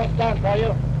 I'll write the what's down for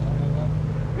you.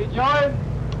 Rejoin.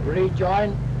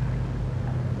 Rejoin.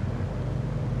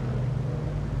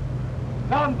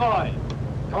 Convoy.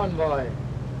 Convoy.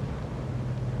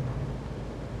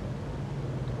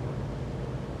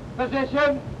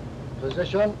 Position.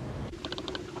 Position.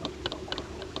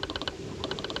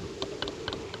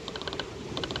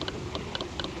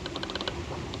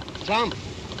 Tom,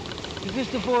 is this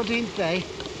the 14th day?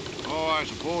 Oh, I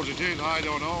suppose it is. I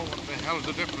don't know. What the hell's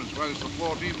the difference whether it's the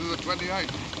 14th or the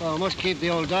 28th? Oh, I must keep the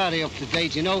old diary up to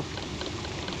date, you know.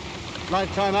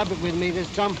 Lifetime habit with me this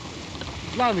time.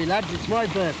 Blimey, lads, it's my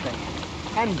birthday.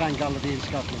 And bank holiday in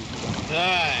Scotland.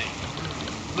 Aye.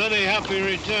 Many happy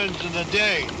returns of the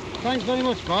day. Thanks very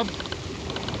much, Bob.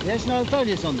 Yes, and I'll tell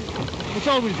you something. It's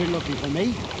always been lucky for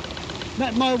me.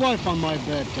 Met my wife on my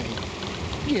birthday.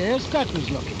 Yes, that was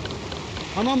lucky.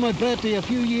 And on my birthday a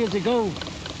few years ago,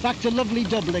 back to lovely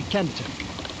Dublin at Kempton.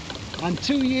 And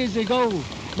 2 years ago,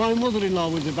 my mother-in-law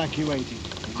was evacuated.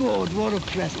 God, what a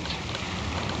present.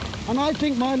 And I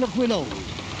think my luck will hold.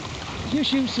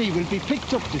 Yes, you see, will be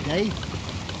picked up today.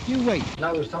 You wait.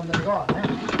 Now there's something to go on, eh?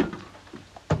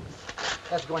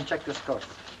 Let's go and check this course.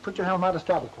 Put your helm out of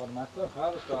starboard, quartermaster.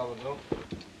 Out of starboard, no.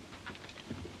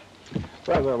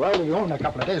 Well, we'll be home in a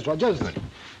couple of days, Rogers.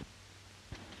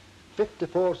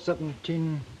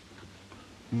 54-17.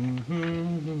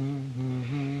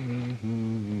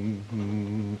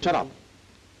 Shut up.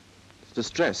 It's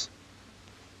distress.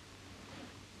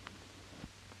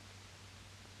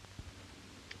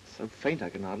 So faint I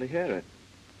can hardly hear it.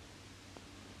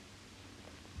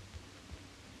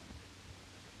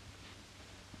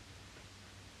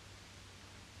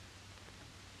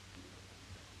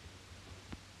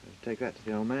 Take that to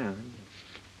the old man.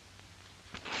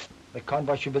 The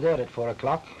convoy should be there at 4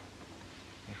 o'clock.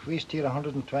 If we steer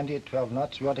 120 at 12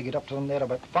 knots, we ought to get up to them there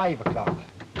about 5 o'clock.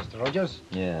 Mr. Rogers?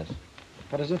 Yes.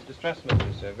 What is it? Distress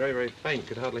message, sir. Very, very faint.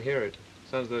 Could hardly hear it.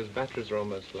 Sounds those batteries are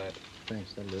almost flat.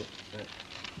 Thanks, that'll do it.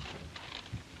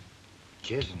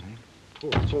 Jason, eh?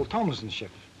 Oh, it's old Thomason's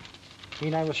ship. He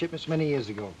and I were shipmates many years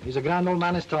ago. He's a grand old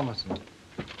man, is Thomason.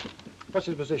 What's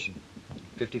his position?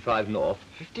 55 north.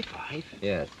 55?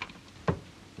 Yes.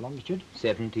 Longitude?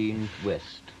 17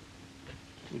 west.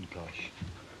 Good gosh.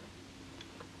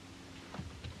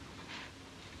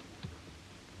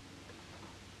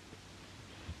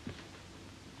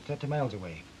 30 miles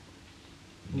away.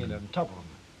 Nearly on top of them.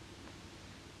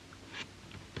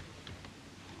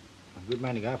 A good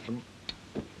many after them.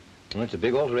 Well, it's a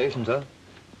big alteration, sir.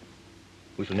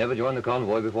 We shall never join the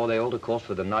convoy before they alter course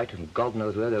for the night, and God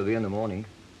knows where they'll be in the morning.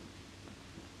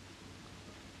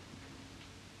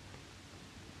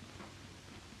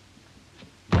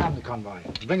 Down the convoy.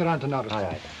 Bring her on to Norris. Aye,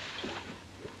 aye.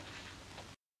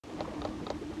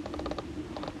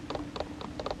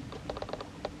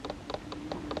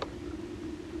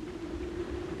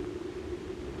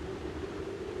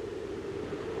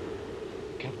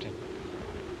 Captain.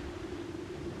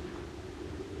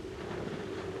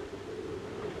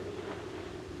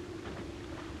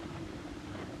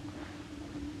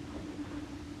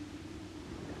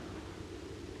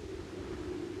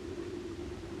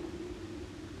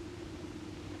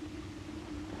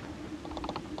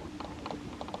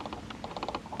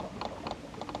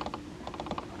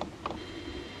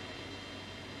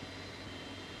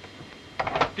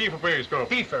 P for periscope.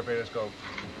 P for periscope.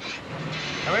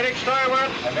 Amerik starboard.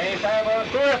 Amerik starboard.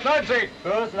 Kurs 90.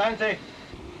 Kurs 90.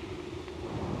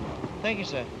 Thank you,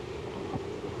 sir.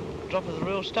 Drop of the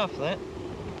real stuff, that.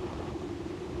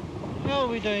 How are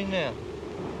we doing now?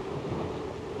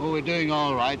 Oh, we're doing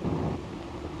all right.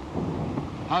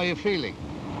 How are you feeling?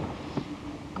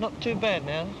 Not too bad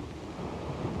now.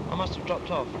 I must have dropped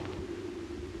off.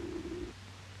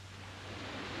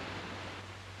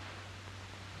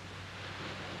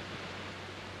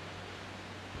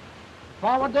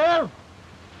 Forward there.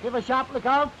 Give a sharp look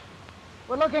out.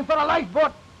 We're looking for a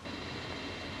lifeboat.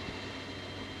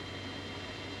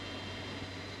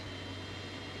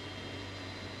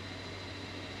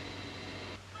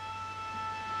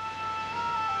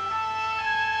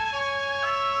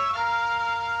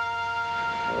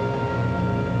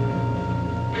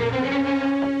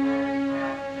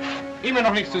 Immer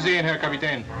nog nichts zu sehen, Herr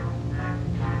Kapitän.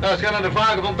 Das kann eine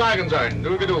Frage von Tagen sein.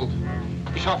 Nur Geduld.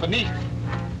 Ich hoffe nicht.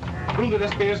 Runde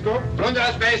das Periskop. Runde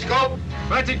das Periskop.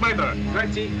 20 Meter.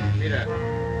 20 Meter.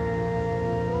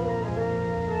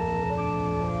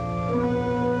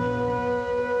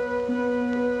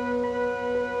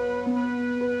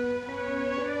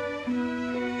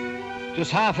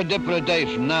 Just half a dipper a day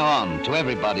from now on, to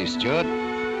everybody, Stuart.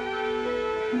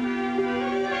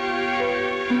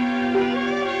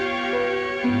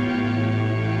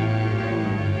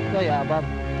 There you are, Bob.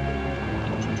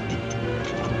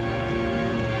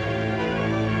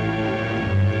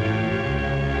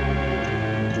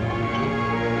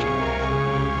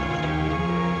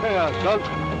 Here you are, son.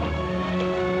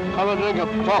 Have a drink of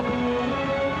pop.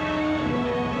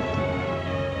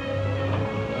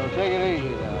 Now, take it easy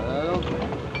now.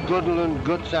 Don't guddle and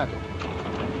guts at it.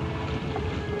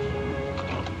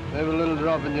 Have a little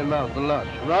drop in your mouth, a lot,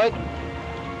 right?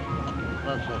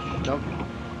 That's a stuff.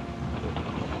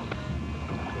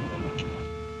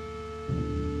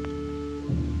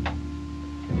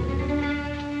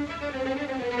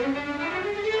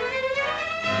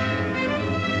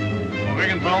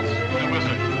 Regenveld, en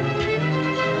Wessel.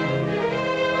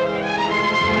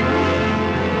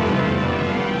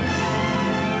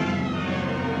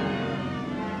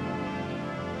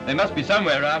 They must be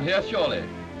somewhere around here, surely.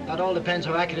 That all depends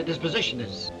how accurate his position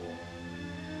is.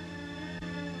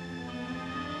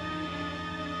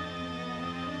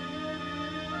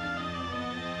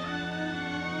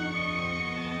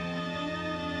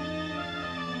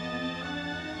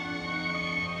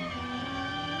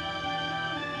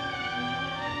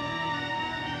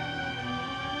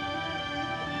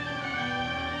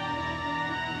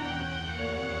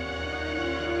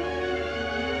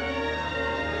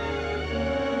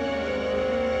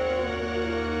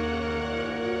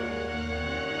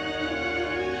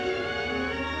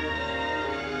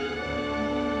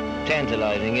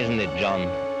 Tantalising, isn't it, John?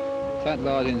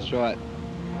 Tantalising's right.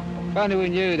 If only we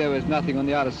knew there was nothing on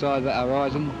the other side of that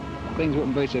horizon, things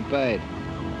wouldn't be so bad.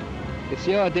 It's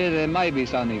the idea that there may be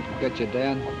something to get you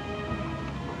down.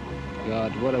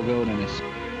 God, what a wilderness.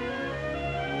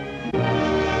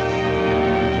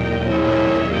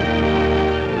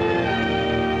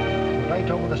 Right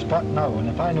over the spot now, and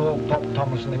if I know old Bob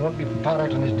Thomason, he won't be far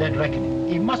out on his dead reckoning.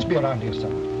 He must be around here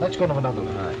somewhere. Let's go and have another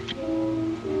look. Aye.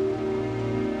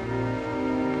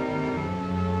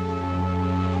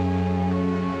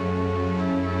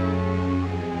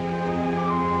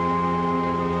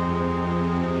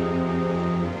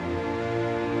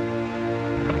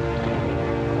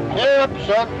 Hey up,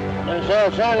 son. This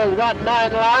old sailor's got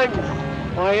 9 lines.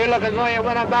 Why, you look as though you've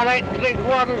got about 8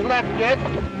 3/4 left yet.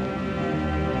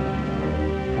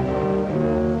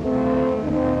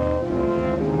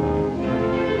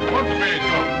 What's the maid,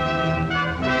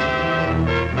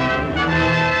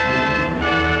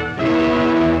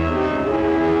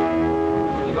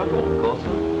 You got more, of course.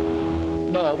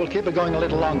 No, we'll keep it going a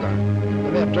little longer.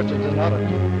 They may have drifted to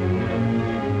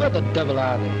northern. Where the devil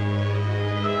are they?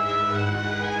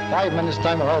 5 minutes'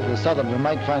 time we're out to the southern. We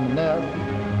might find them there.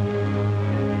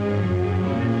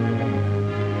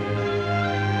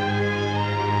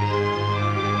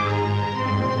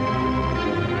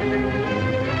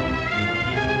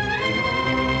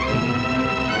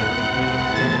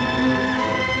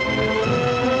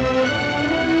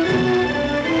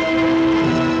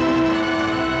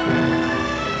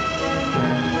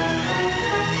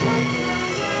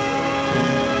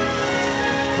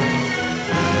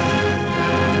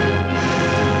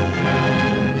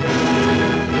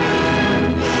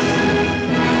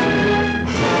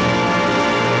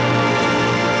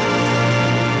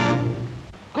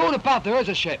 Bob, there is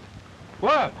a ship.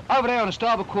 Where? Over there on the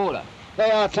starboard quarter.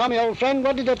 There are, Tommy, old friend.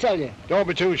 What did I tell you? Don't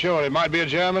be too sure. It might be a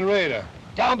German raider.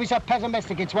 Don't be so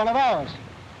pessimistic. It's one of ours.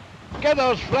 Get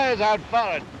those flares out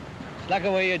forward. Slack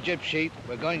away your jib sheet.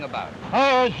 We're going about.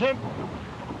 Aye, ship.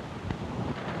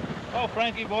 Oh,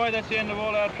 Frankie boy, that's the end of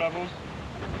all our troubles.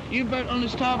 U-boat on the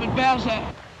starboard bow, sir.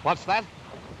 What's that?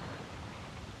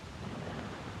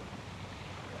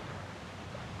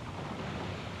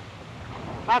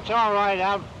 That's all right,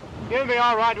 Al. You'll be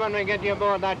all right when we get you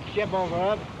aboard that ship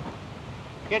overhead.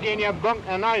 Get you in your bunk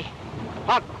a nice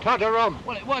hot tot of rum.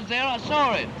 Well, it was there. I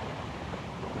saw it.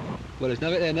 Well, there's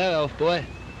nothing there now, old boy.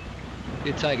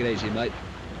 You take it easy, mate.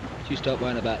 You stop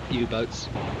worrying about U-boats.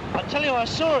 I tell you, I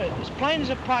saw it. As plain as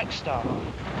a pikestaff.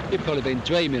 You've probably been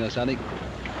dreaming or something.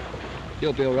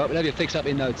 You'll be all right. We'll have you fixed up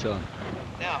in no time.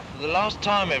 Now, for the last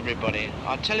time, everybody,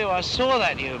 I tell you, I saw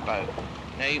that U-boat.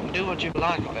 Now, you can do what you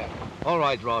like about it. All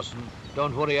right, Rawson.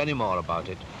 Don't worry any more about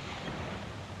it.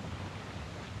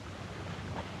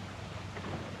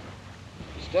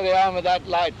 Steady on with that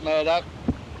light, Murdoch.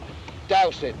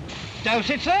 Douse it. Douse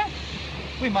it, sir?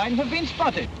 We mightn't have been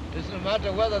spotted. Doesn't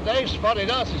matter whether they've spotted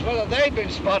us, it's whether they've been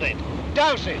spotted.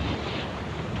 Douse it.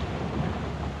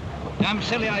 Damn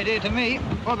silly idea to me.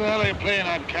 What the hell are you playing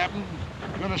at, Captain?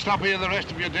 Gonna stop here the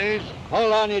rest of your days?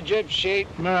 Hold on your jib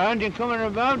sheet. Man, you coming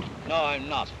about? No, I'm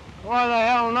not. Why the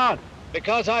hell not?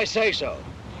 Because I say so.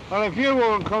 Well, if you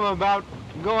won't come about,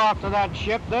 go after that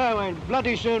ship there, we'll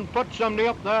bloody soon put somebody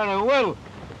up there who will.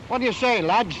 What do you say,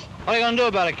 lads? What are you going to do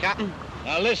about it, Captain?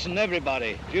 Now listen,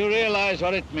 everybody. Do you realise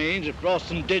what it means if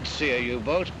Rawson did see a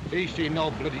U-boat? He's seen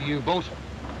no bloody U-boat.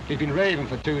 He's been raving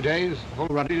for 2 days. A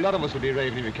lot of us will be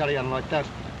raving if we carry on like that.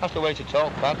 That's the way to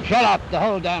talk, Pat. Shut up, the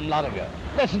whole damn lot of you.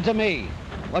 Listen to me.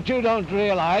 What you don't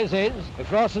realise is, if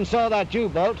Rawson saw that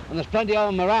U-boat, and there's plenty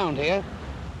of them around here,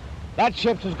 that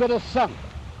ship's as good as sunk.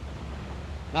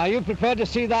 Now, you prepared to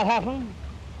see that happen?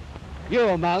 You,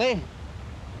 O'Malley?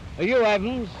 Are you,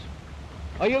 Evans?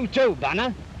 Are you too,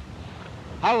 Banner?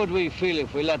 How would we feel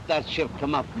if we let that ship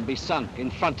come up and be sunk in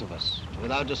front of us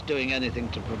without us doing anything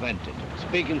to prevent it?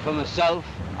 Speaking for myself,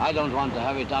 I don't want to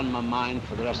have it on my mind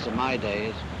for the rest of my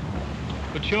days.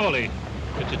 But surely,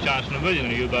 it's a chance in a million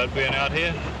of U-boat being out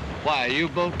here. Why, a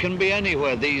U-boat can be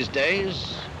anywhere these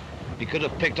days. He could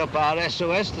have picked up our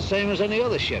SOS the same as any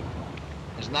other ship.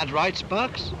 Isn't that right,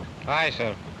 Sparks? Aye,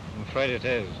 sir. I'm afraid it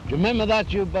is. Do you remember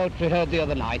that U-boat we heard the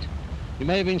other night? He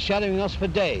may have been shadowing us for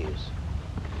days,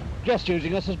 just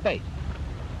using us as bait.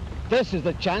 This is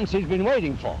the chance he's been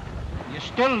waiting for. You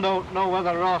still don't know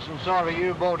whether Rawson saw a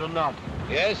U-boat or not.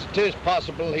 Yes, it is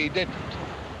possible he didn't.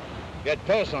 Yet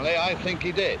personally, I think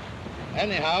he did.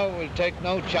 Anyhow, we'll take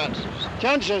no chances.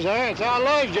 Chances, eh? It's our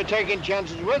lives you're taking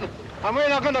chances with, and we're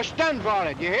not going to stand for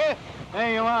it, you hear?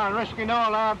 There you are, risking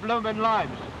all our blooming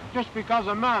lives, just because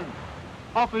a man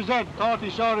off his head thought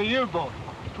he saw a U-boat.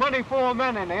 24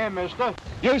 men in here, mister.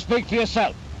 You speak for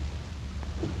yourself.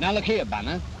 Now look here,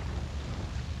 Banner.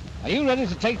 Are you ready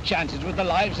to take chances with the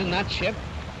lives in that ship?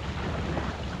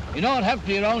 You know what happened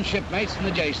to your own shipmates in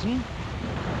the Jason?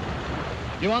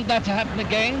 Do you want that to happen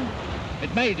again?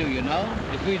 It may do, you know,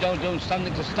 if we don't do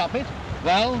something to stop it.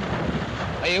 Well,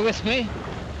 are you with me?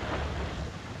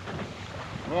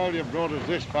 Well, you've brought us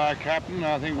this far, Captain.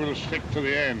 I think we'll stick to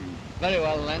the end. Very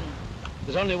well, then.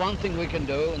 There's only one thing we can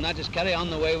do, and that is carry on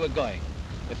the way we're going.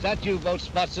 If that U-boat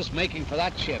spots us making for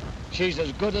that ship, she's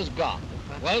as good as gone.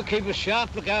 Well, keep a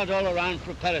sharp lookout all around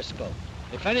for a periscope.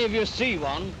 If any of you see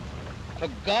one, for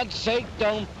God's sake,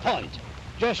 don't point.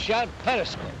 Just shout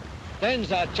periscope.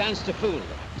 Then's our chance to fool them.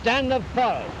 Stand up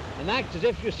forward and act as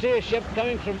if you see a ship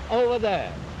coming from over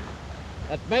there.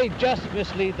 That may just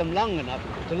mislead them long enough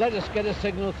to let us get a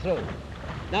signal through.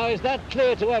 Now, is that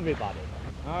clear to everybody?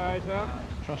 All right, sir.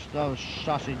 Trust those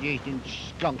sausage-eating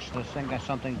skunks to think of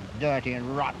something dirty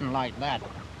and rotten like that.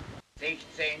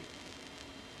 16,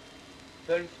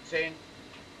 15,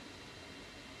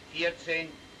 14,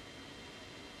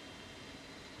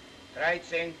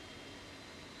 13,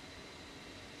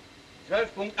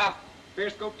 12.8.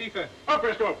 Periscope tiefe. Auf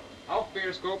Periscope. Auf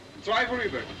Periscope. 2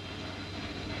 vorüber.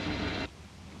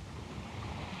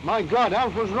 My God,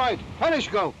 Alf was right.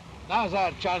 Periscope. Now's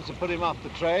our chance to put him off the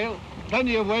trail.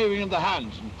 Plenty of waving of the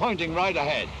hands and pointing right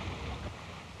ahead.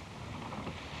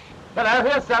 Hello,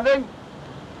 here's something.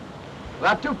 We're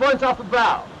at 2 points off the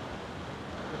bow.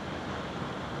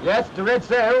 Yes, to red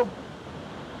sail.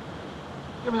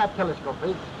 Give me that telescope,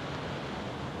 please.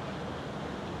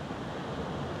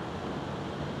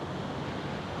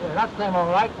 Yeah, that's them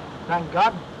all right, thank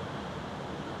God.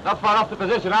 Not far off the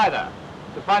position either.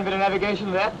 It's a fine bit of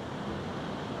navigation there.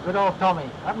 Good old Tommy.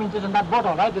 That means isn't that boat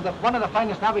all right? It's one of the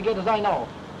finest navigators I know.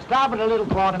 Starboard a little,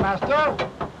 quartermaster.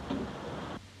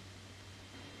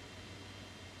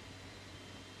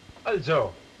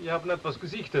 Also, ihr habt etwas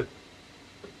gesichtet.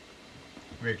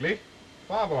 Wirklich?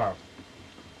 Fabelhaft.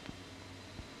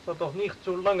 Das hat doch nicht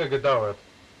so lange gedauert.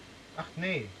 Ach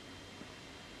nee.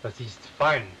 Das ist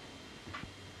fein.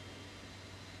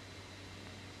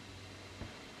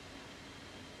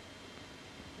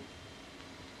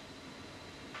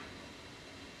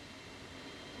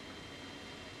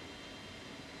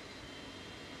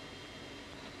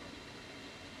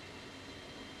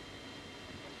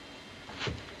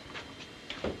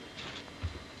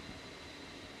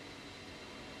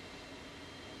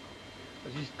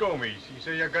 Das ist komisch, ich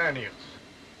sehe ja gar nichts.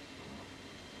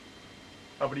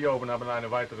 Aber die oben haben eine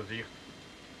weitere Sicht.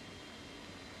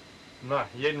 Na,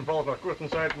 jedenfalls nach kurzer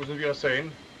Zeit müssen wir es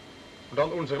sehen. Und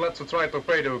dann unser letzter 2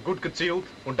 Torpedo gut gezielt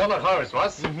und dann nach Haus,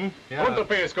 was? Mhm, ja. Runter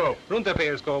Periskop. Runter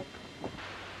Periskop.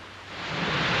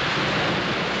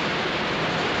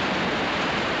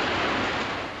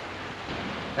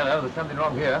 Hello, there's something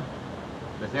wrong here.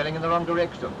 They're sailing in the wrong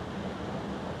direction.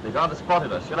 They've rather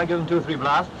spotted us. Shall I give them 2 or 3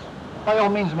 blasts? By all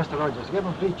means, Mr. Rogers, give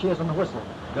them 3 cheers on the whistle.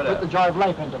 Good. Put the joy of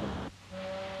life into them.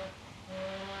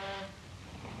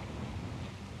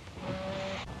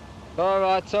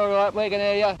 It's all right, we can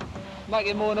hear you.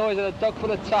 Making more noise than a dog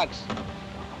full of tugs.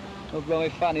 Oh, bloody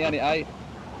funny, ain't it, eh?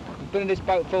 We've been in this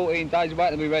boat 14 days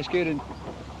waiting to be rescued, and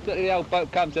till the old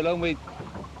boat comes along, we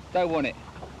don't want it.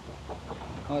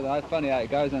 Oh, funny how it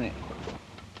goes, isn't it?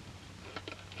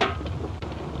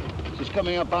 It's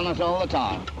coming up on us all the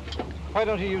time. Why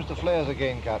don't you use the flares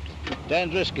again, Captain?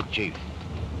 Don't risk it, Chief.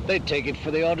 They'd take it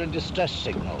for the order distress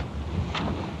signal.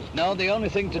 No, the only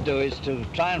thing to do is to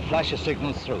try and flash a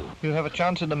signal through. You'll have a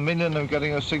chance in a million of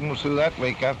getting a signal through that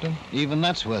way, Captain. Even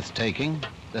that's worth taking.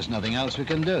 There's nothing else we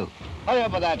can do. Hurry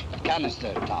up with that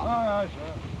canister, Tom. Aye,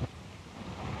 sir.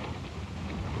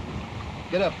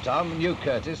 Get up, Tom, and you,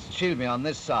 Curtis, shield me on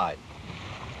this side.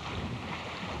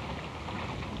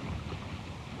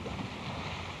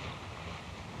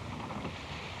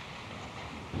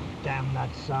 Damn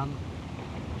that sun.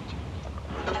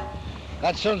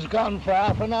 That sun's gone for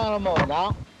half an hour or more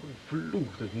now.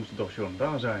 Vervloekt, het moest toch schon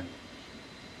daar zijn.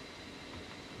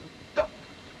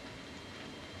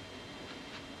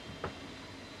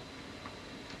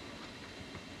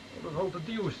 Wat houdt de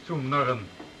dieuws zo'n narren?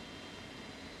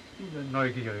 Ik ben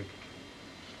neugierig.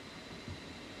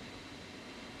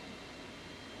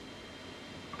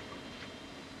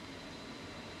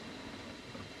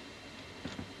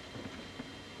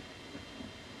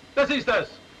 Das ist es,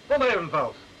 von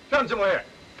Ebenfalls. Schauen Sie mal her.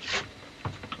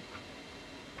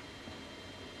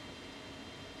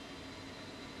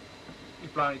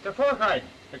 Ich plane nicht davor rein,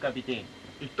 Herr Kapitän.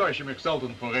 Ich täusche mich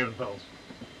selten von Ebenfalls.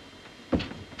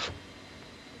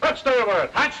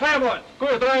 Steuerbord! Hat Steuerbord!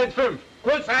 Koers 3-5.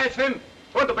 Koers 3-5.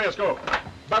 Goed op Eersco.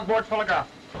 Bakboord volle gas.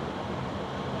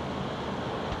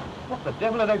 What the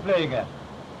devil are they playing at?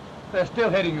 They're still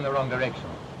heading in the wrong direction.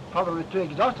 Probably too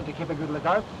exhausted to keep a good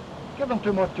lookout. Give them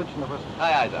 2 more toots in the whistle.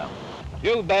 Aye, aye, sir.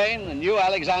 You, Bain, and you,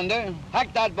 Alexander,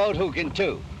 hack that boat hook in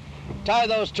 2. Tie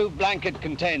those 2 blanket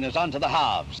containers onto the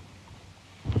halves.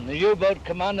 And the U-boat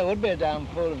commander would be a damn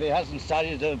fool if he hasn't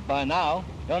started it by now.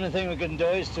 The only thing we can do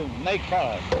is to make for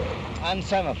it. And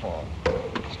semaphore.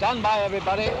 Stand by,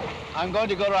 everybody. I'm going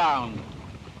to go round.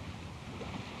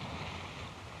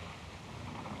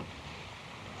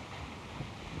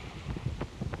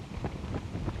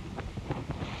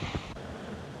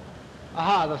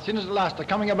 Aha, the sinners at last are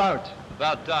coming about.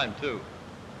 About time, too.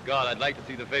 God, I'd like to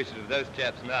see the faces of those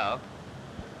chaps now.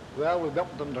 Well, we'll get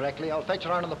with them directly. I'll fetch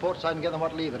around on the port side and get them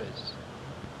what lever is.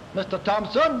 Mr.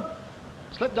 Thompson,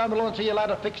 slip down below and see your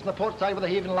ladder fixed on the port side with a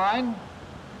heaving line.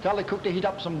 Tell the cook to heat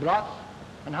up some broth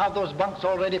and have those bunks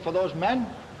all ready for those men.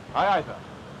 Aye, aye, sir.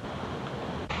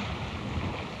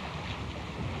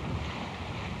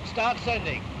 Start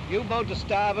sending. U-boat to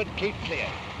starboard, keep clear.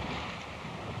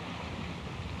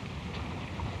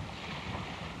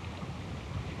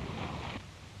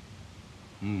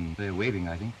 They're waving,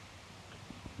 I think.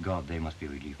 God, they must be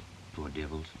relieved, poor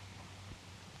devils.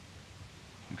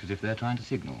 Because if they're trying to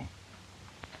signal.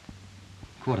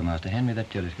 Quartermaster, hand me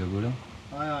that telescope, will you?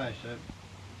 Aye, aye, sir.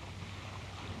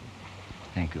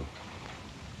 Thank you.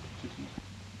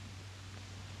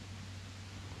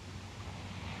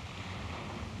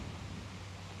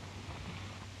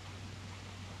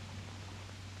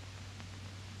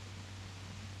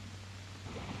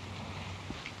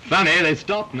 Funny, they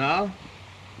stopped now.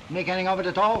 Make anything of it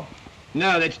at all?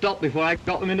 No, they'd stopped before I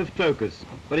got them into focus.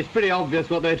 But it's pretty obvious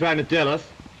what they're trying to tell us.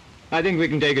 I think we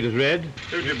can take it as read.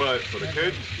 Here's your boat for the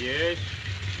kids. Yes.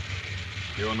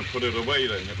 You want to put it away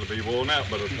then? It'll be worn out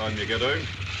by the time you get home.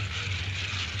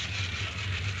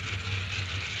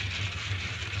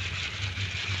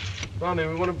 Barney,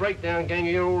 we want a breakdown gang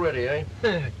here already, eh?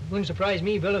 Wouldn't surprise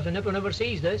me, Bill, if the nipper never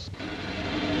sees this.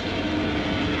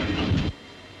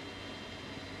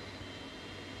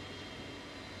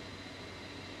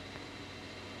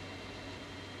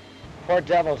 Poor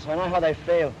devils, I know how they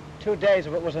feel. 2 days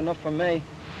of it was enough for me.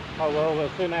 Oh, well, we'll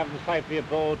soon have them safely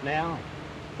aboard now.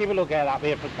 Keep a lookout up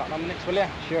here for a couple of minutes, will you?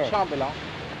 Sure. Shan't be long.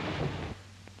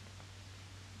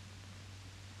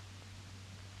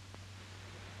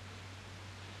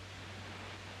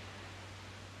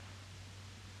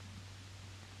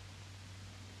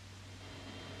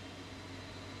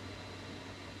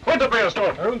 Put the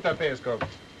periscope. Round the periscope.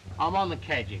 I'm on the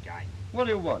kedge again. What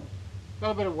do you want?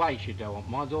 Got a bit of waste you don't want.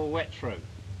 Mine's all wet through.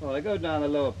 Well, I go down the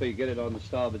lower peak, get it on the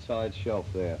starboard side shelf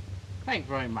there. Thanks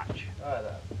very much. Aye,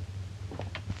 there.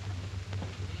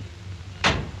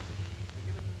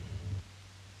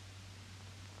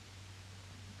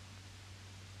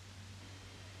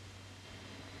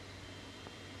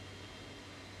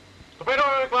 Torpedo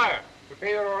klaar.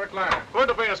 Torpedo klaar. Goed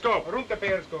de periscope. Round the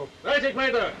periscope. 30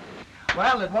 meter.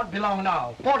 Well, it won't be long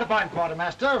now. Port fine,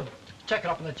 quartermaster. Check it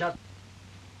up in the chat.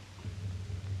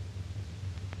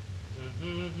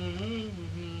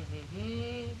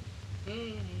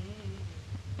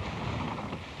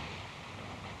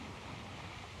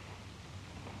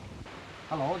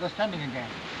 Hello, they're standing again.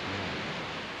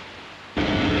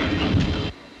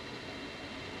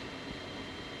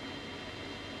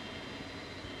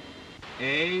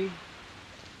 A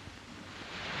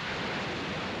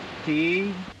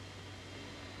T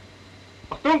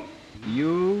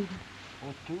U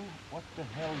O2? What the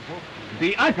hell's up?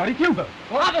 B. I've got it, Cuba.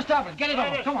 Well, I'll just stop it. Get it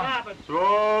over. Come on.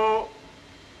 So.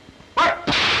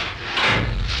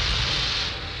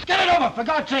 Get it over, for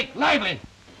God's sake. Lively.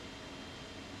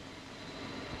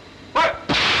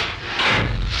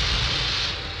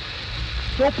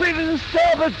 Torpedoes and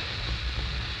starboard.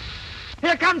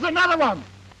 Here comes another one.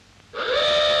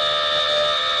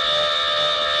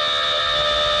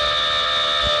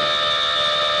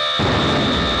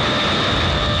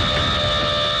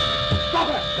 Stop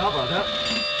her. Stop her, sir.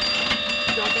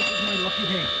 God, this is my lucky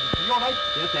day. Are you all right?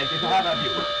 Yes, thank you. So how about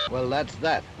you? Well, that's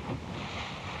that.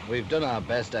 We've done our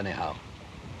best anyhow.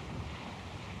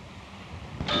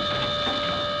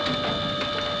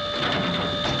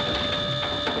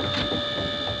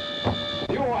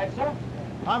 You all right, sir?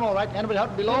 I'm all right. Anybody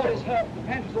hurt below? Nobody's hurt. The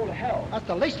Panthers all to hell. That's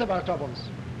the least of our troubles.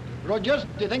 Rogers,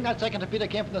 do you think that second torpedo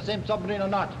came from the same submarine or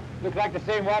not? Looks like the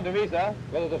same one to me, sir.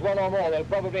 Whether there's one or more, they'll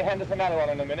probably hand us another one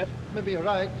in a minute. Maybe you're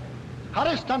right.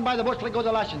 Harris, stand by the boats, let go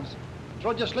the lashings.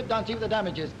 Rogers, slip down, see what the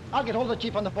damage is. I'll get hold of the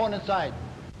chief on the phone inside.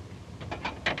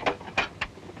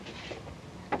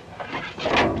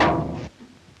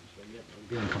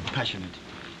 Being compassionate.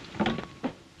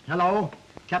 Hello,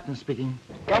 Captain speaking.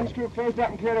 Guns crew closed up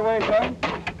and cleared away, sir.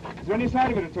 Is there any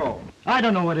sign of it at all? I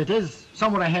don't know what it is.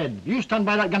 Somewhere ahead. You stand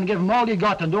by that gun, give them all you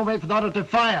got, and don't wait for the order to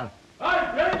fire.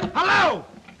 Hello!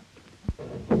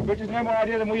 Which is no more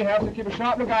idea than we have, so keep a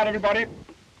sharp lookout, everybody.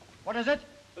 What is it?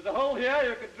 There's a hole here.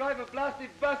 You could drive a blasted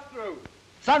bus through.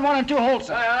 Stand 1 and 2 holes,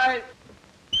 sir. Aye,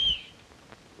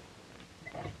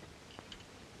 aye.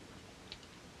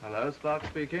 Hello, Spark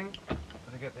speaking.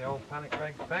 Gonna get the old panic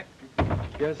bags back?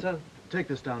 Yes, sir. Take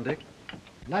this down, Dick.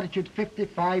 Latitude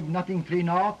 55, nothing 3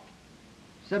 north,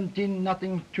 17,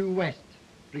 nothing 2 west.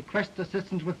 Request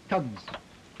assistance with tugs.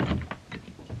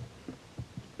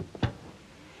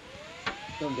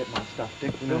 Don't get my stuff,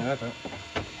 Dick. No, I don't.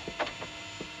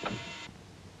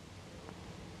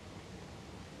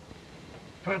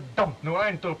 Verdammt, nur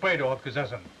ein Torpedo hat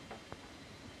gesessen.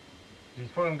 Die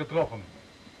ist vorhin getroffen.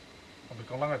 Hab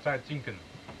ich al lange Zeit zien können.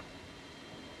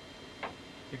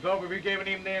 Ich glaube, wir geben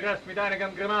ihm den Rest mit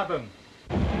einigen Granaten.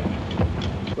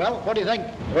 Well, what do you think?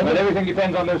 Well, everything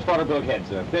depends on those spotted bulkheads,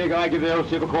 sir. There you go, I give the old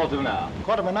ship a quarter of an hour.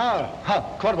 Quarter of an hour? Ha,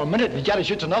 quarter of a minute. If Jerry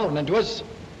shoots another one into us,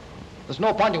 there's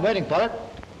no point in waiting for it.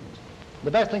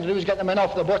 The best thing to do is get the men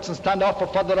off the boats and stand off for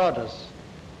further orders.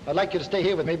 I'd like you to stay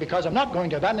here with me because I'm not going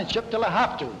to abandon the ship till I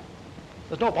have to.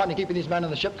 There's no point in keeping these men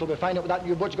on the ship till we find out what that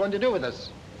U-boat's going to do with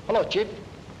us. Hello, Chief.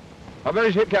 How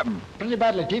very ship, Captain? Pretty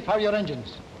badly, Chief. How are your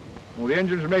engines? Well, the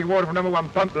engines are making water for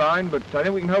 #1 pump line, but I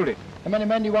think we can hold it. How many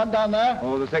men do you want down there?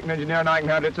 Oh, the second engineer and I can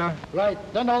handle it, sir. Right.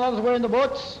 Then all others were in the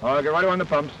boats? I'll get right on the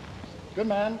pumps. Good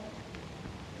man.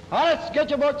 Harris, get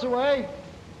your boats away.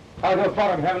 I'll go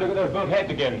follow and have a look at those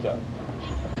bulkheads again, sir.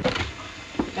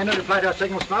 Any reply to our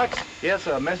signal, Sparks? Yes,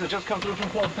 sir. Message just come through from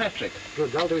Fort Patrick.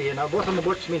 Good, I'll do here now. Both on the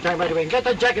boats, meantime, right away. Get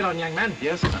that jacket on, young man.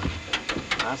 Yes, sir.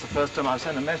 That's the first time I've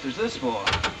sent a message this war.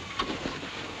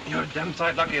 You're a damn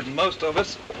sight luckier than most of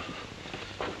us.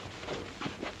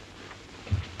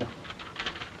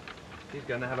 He's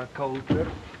going to have a cold trip.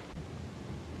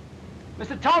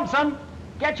 Mr. Thompson,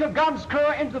 get your guns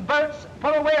crew into the boats,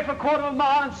 pull away for a quarter of a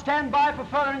mile, and stand by for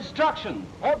further instruction.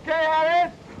 Okay,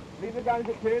 Harris. Leave the guns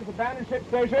at clearance, abandon ship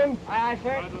station. Aye, aye,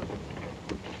 sir.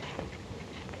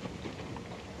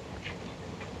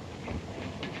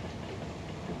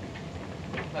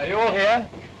 Are you all here?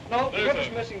 No, No, Rivers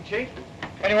sir. missing, Chief.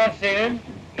 Anyone seen him?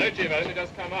 No, Chief, I've only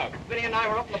just come up. Vinny and I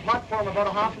were up on the platform about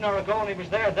a half an hour ago, and he was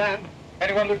there then.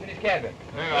 Anyone looked in his cabin?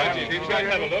 No, I did. Shall I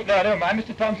have a look? No, don't mind.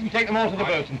 Mr. Thompson, take them all to the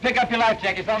boats and pick up your life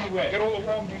jackets on the way. Get all the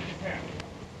warm things you can.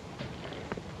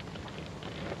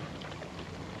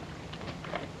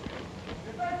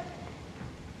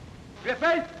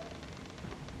 Griffith!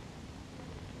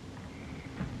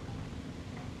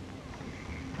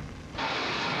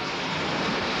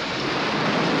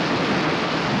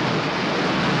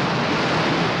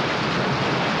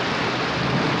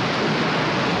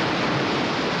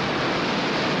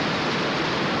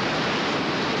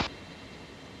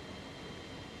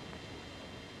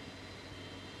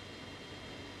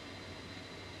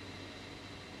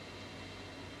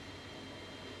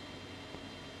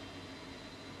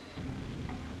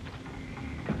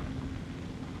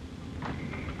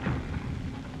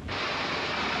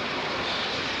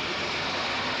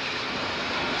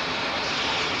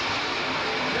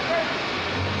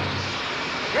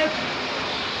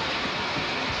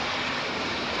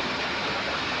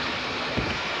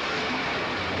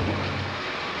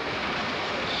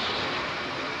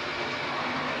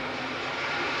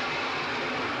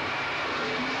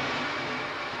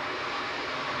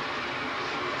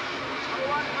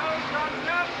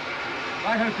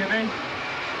 help you, man.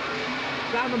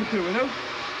 Stand number 2, will you?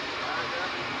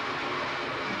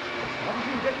 Haven't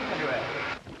seen business anywhere.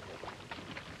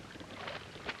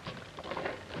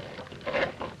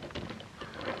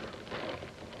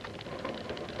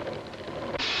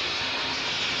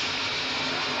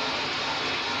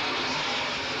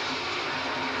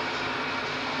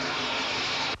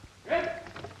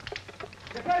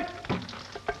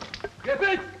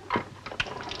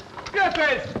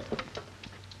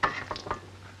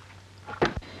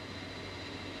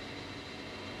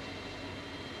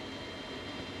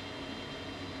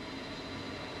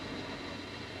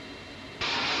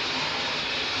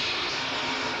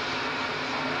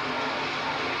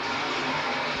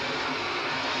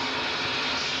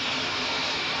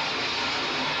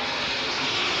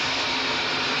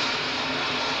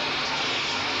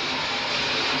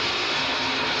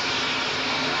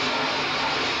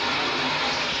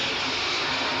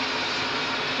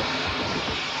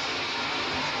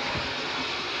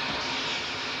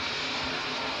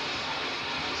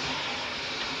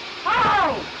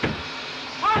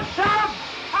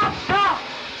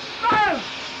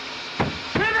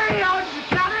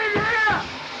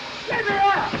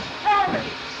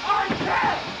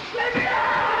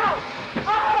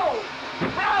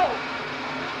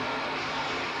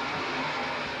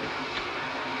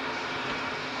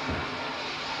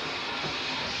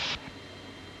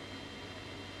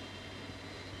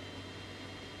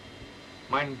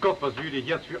 Mein Gott, was würde ich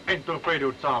jetzt für ein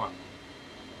Torpedo zahlen?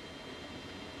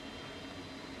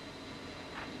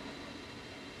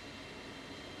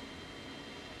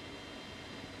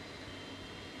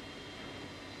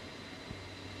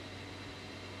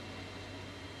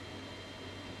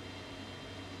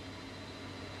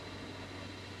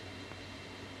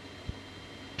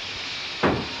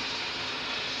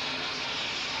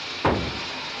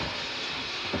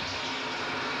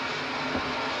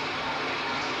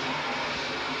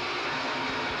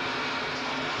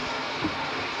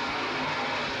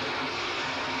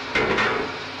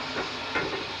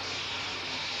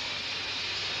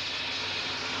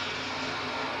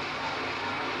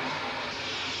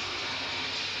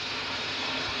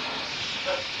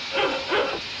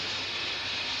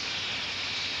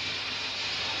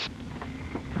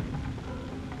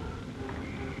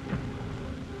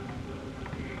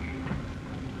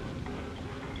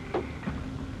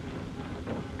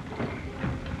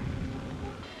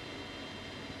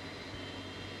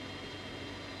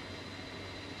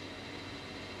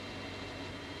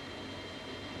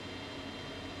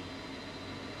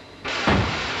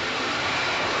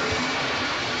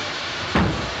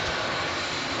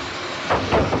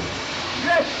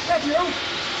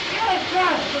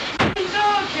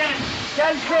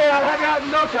 Stand clear, I'll have you out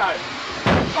in no time.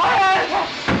 Fire!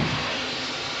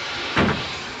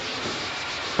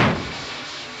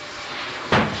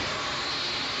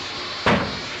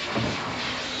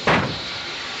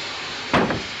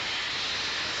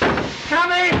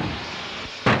 Coming!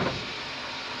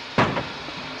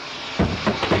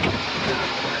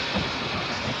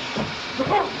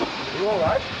 You all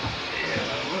right?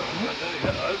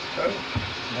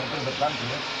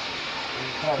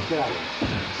 Come on, get out of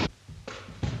here.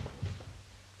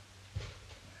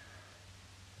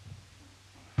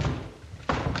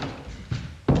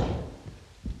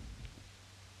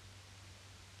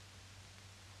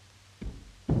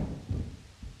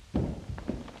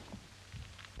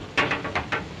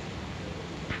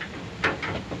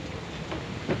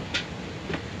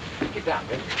 Get down,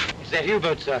 Bill. It's that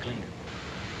U-boat circling.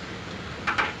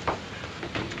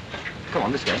 Come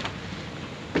on, this way.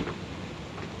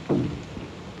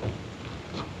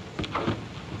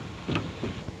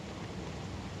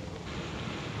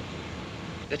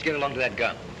 Let's get along to that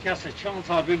gun. Just a chance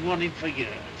I've been wanting for years.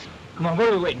 Come on, what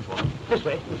are we waiting for? This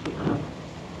way.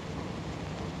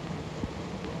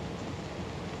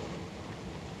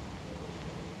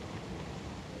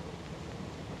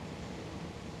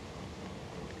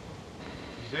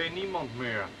 Ik zie niemand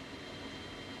meer.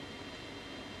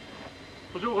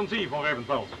 Versuchen Sie von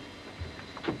Ravensfeld.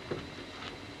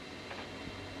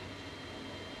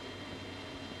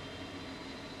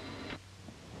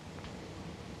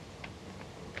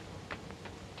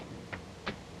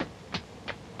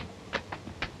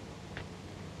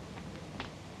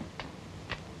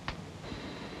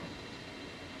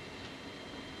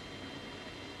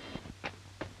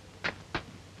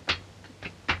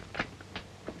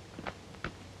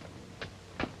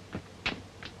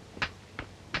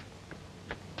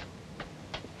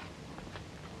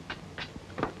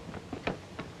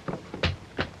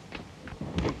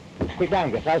 Quick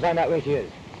down, Gus. I'll find out where she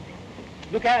is.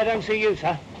 Look out, I don't see you,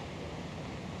 sir.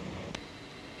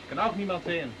 Kann auch niemand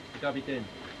sehen, Kapitän.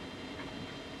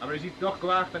 Aber es ist doch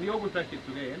gewagt, an die Oberfläche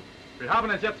zu gehen. Wir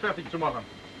haben es jetzt fertig zu machen.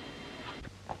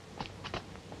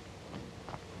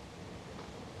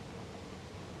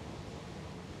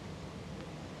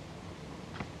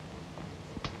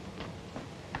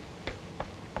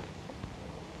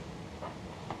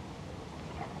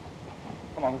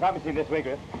 Come on, we can't be seen this way,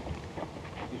 Griff.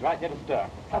 He's right near the stern.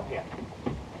 Up here.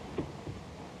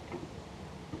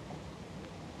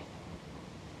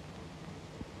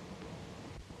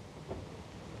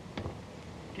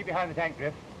 Keep behind the tank,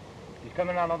 Griff. He's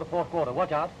coming around on the port quarter.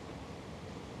 Watch out.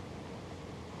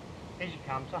 Here she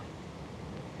comes, sir.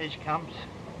 Here she comes.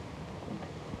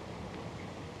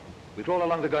 We crawl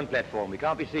along the gun platform. We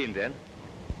can't be seen then.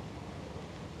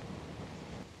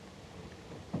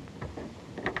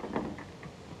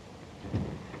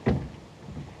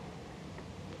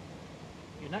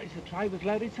 You notice the tray was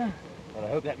loaded, sir? Well, I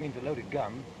hope that means a loaded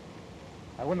gun.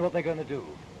 I wonder what they're going to do.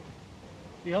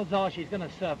 The odds are she's going to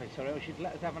surface, sir, or she'd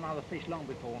let us have another fish long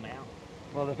before now.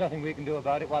 Well, there's nothing we can do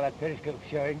about it while that periscope's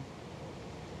showing.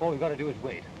 All we've got to do is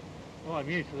wait. Oh, I'm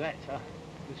used to that, sir.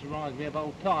 This reminds me of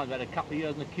old times. I had a couple of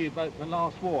years in the Q-boat for the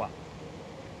last war.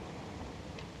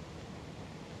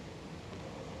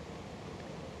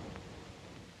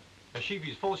 Het schip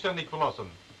is vollständig verlassen.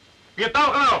 Wir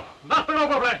tauchen auf! Nach der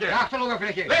Oberfläche! Nach der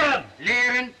Oberfläche! Leeren!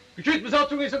 Leeren!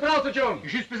 Geschützbesatzung ist Zentralstation!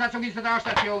 Geschützbesatzung ist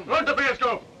Zentralstation! Runter,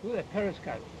 Periscope! Look at that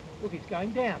periscope. Look, it's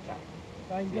going down, sir.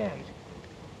 Going down.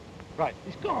 Right.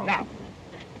 It's gone. Now.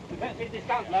 Let's see if this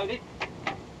gun's loaded.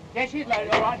 Yes, she's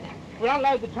loaded, all right. We'll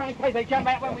unload the train in case they jump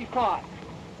out when we fire.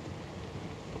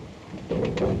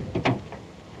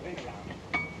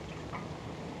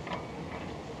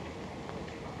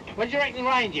 What do you reckon the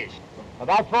range is?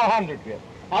 About 400, Griff.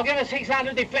 I'll give her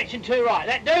 600 deflection to right.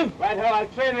 That do? Right, I'll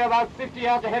train her about 50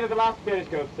 yards ahead of the last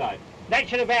periscope sight. That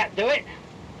should about do it.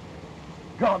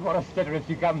 God, what a stutter if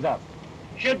she comes up.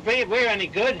 Should be if we're any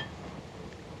good.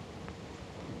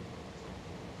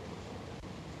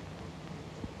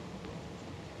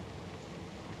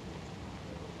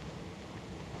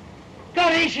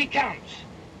 God, here she comes.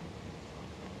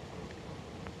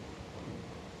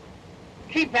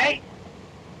 Keep eight.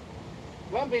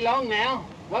 Won't be long now.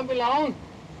 Won't be long.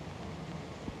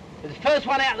 There's the first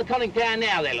one out of the conning tower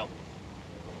now, they look.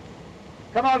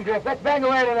 Come on, Griff, let's bang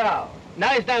away to now. No,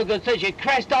 it's no good, says you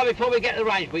crash die before we get to the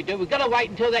range. We do. We've got to wait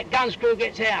until that gun screw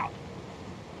gets out.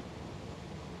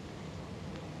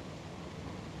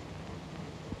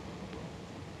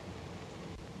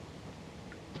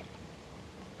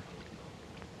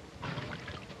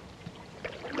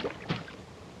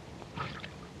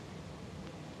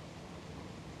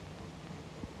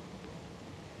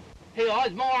 Here,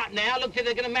 eyes more up now. Looks like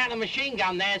they're going to mount a machine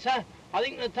gun there, sir. I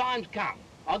think the time's come.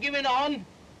 I'll give it on.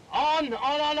 On.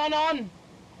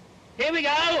 Here we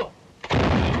go.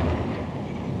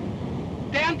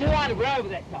 Down to one. We're over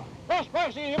that time.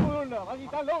 Versperr Sie, Himmel runter! Was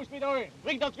ist da los mit euch?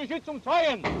 Bringt das Geschütz zum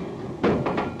Feuern!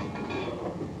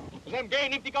 Das MG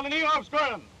nimmt die Kolonie aufs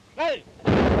Korn! Schnell!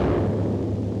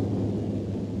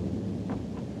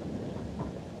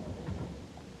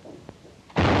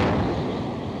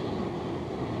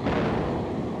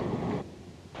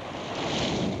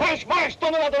 Marsch,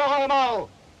 Donnerwetter noch einmal!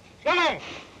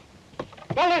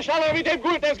 Schneller, mit dem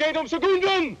Gut, es geht um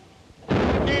Sekunden! Das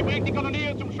MG bringt die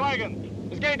Kolonie zum Schweigen!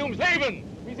 Es geht ums Leben!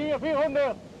 Visier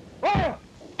 400! Feuer!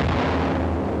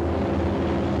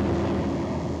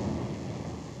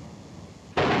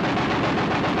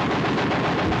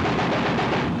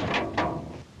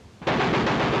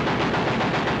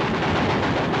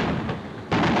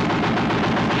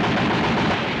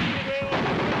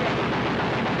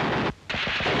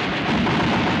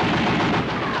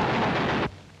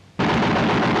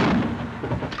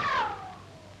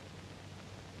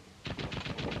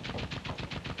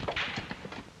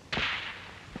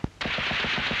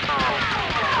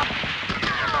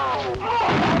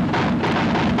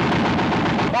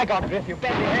 By God, Griff, you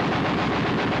bet your head.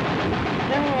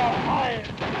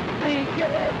 I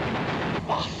get it.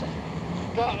 Boss,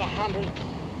 start 100.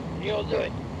 You'll do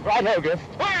it. Right-ho, Griff.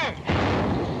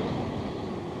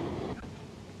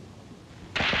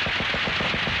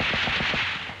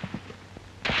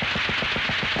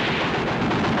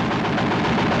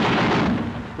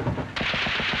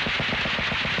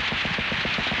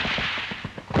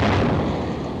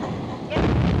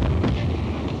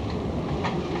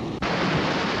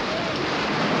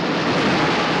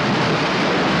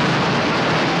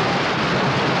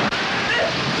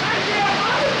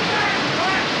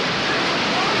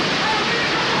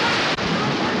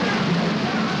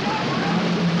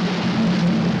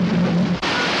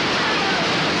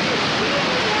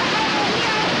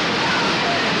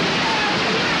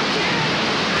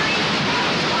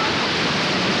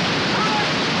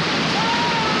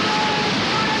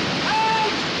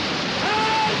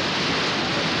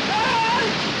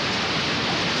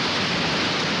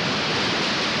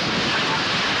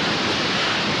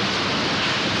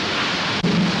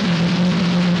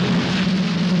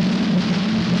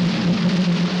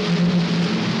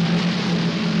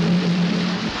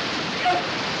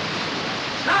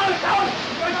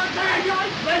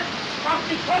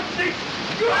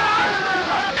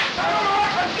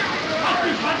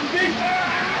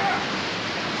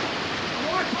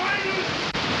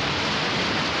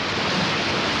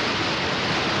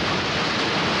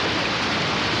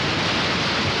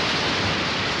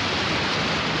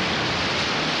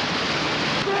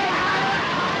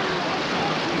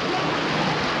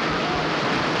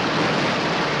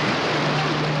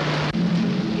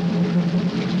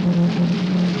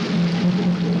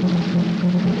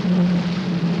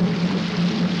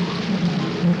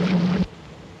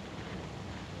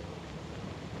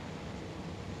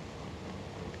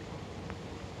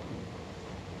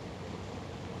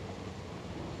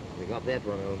 We got that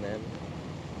one, old man.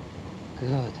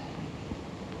 Good.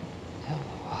 Tell the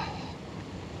wife,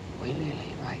 we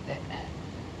nearly made that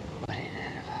wedding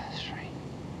anniversary.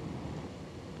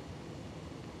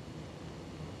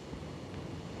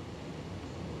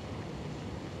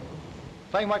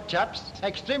 Fine work, chaps.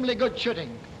 Extremely good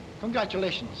shooting.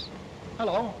 Congratulations.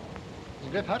 Hello. Is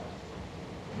Griff hurt?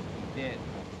 Dead.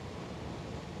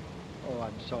 Oh,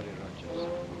 I'm sorry, Rogers.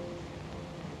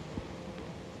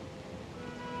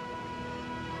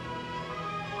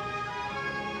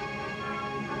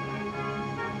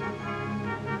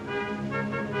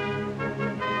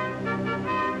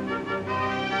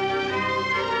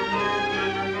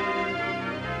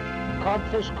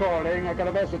 Codfish calling, I got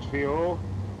a message for you.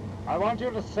 I want you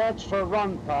to search for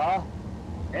Runpa,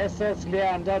 SS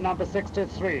Leander number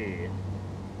 63.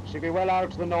 She'll be well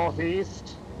out to the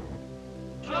northeast.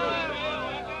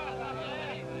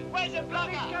 Where's the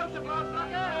blocker?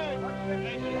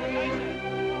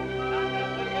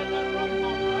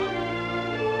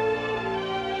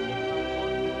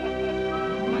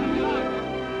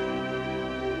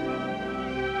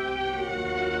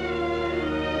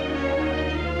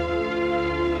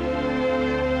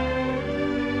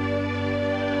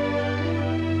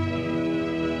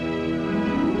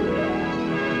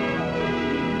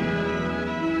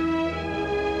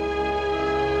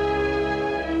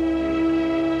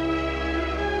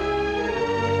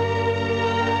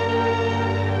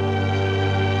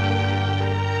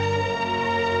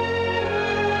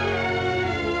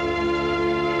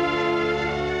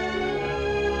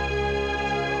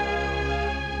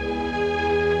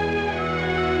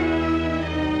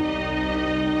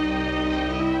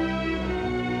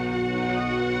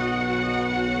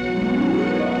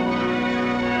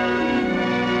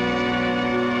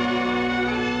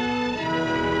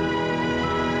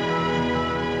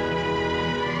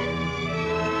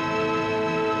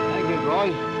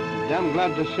 Damn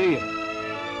glad to see you.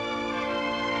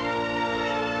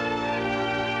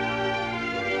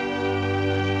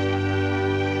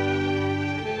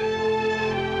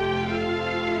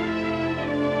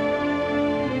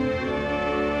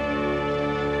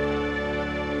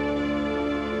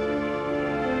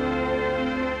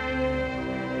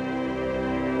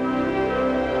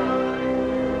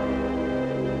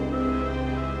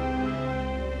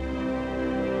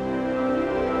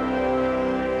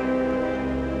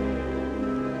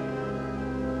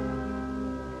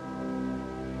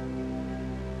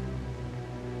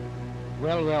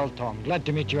 Well, well, Tom, glad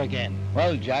to meet you again.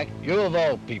 Well, Jack, you of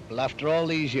all people, after all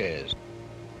these years.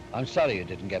 I'm sorry you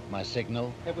didn't get my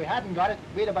signal. If we hadn't got it,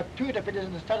 we'd have about 2 defeaters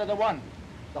instead of the 1.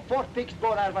 The 4th peak's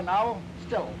blown out of it now,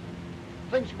 still.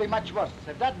 Things could be much worse.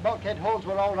 If that bulkhead holds,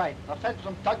 we're all right. I've sent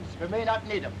some tugs, we may not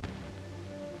need them.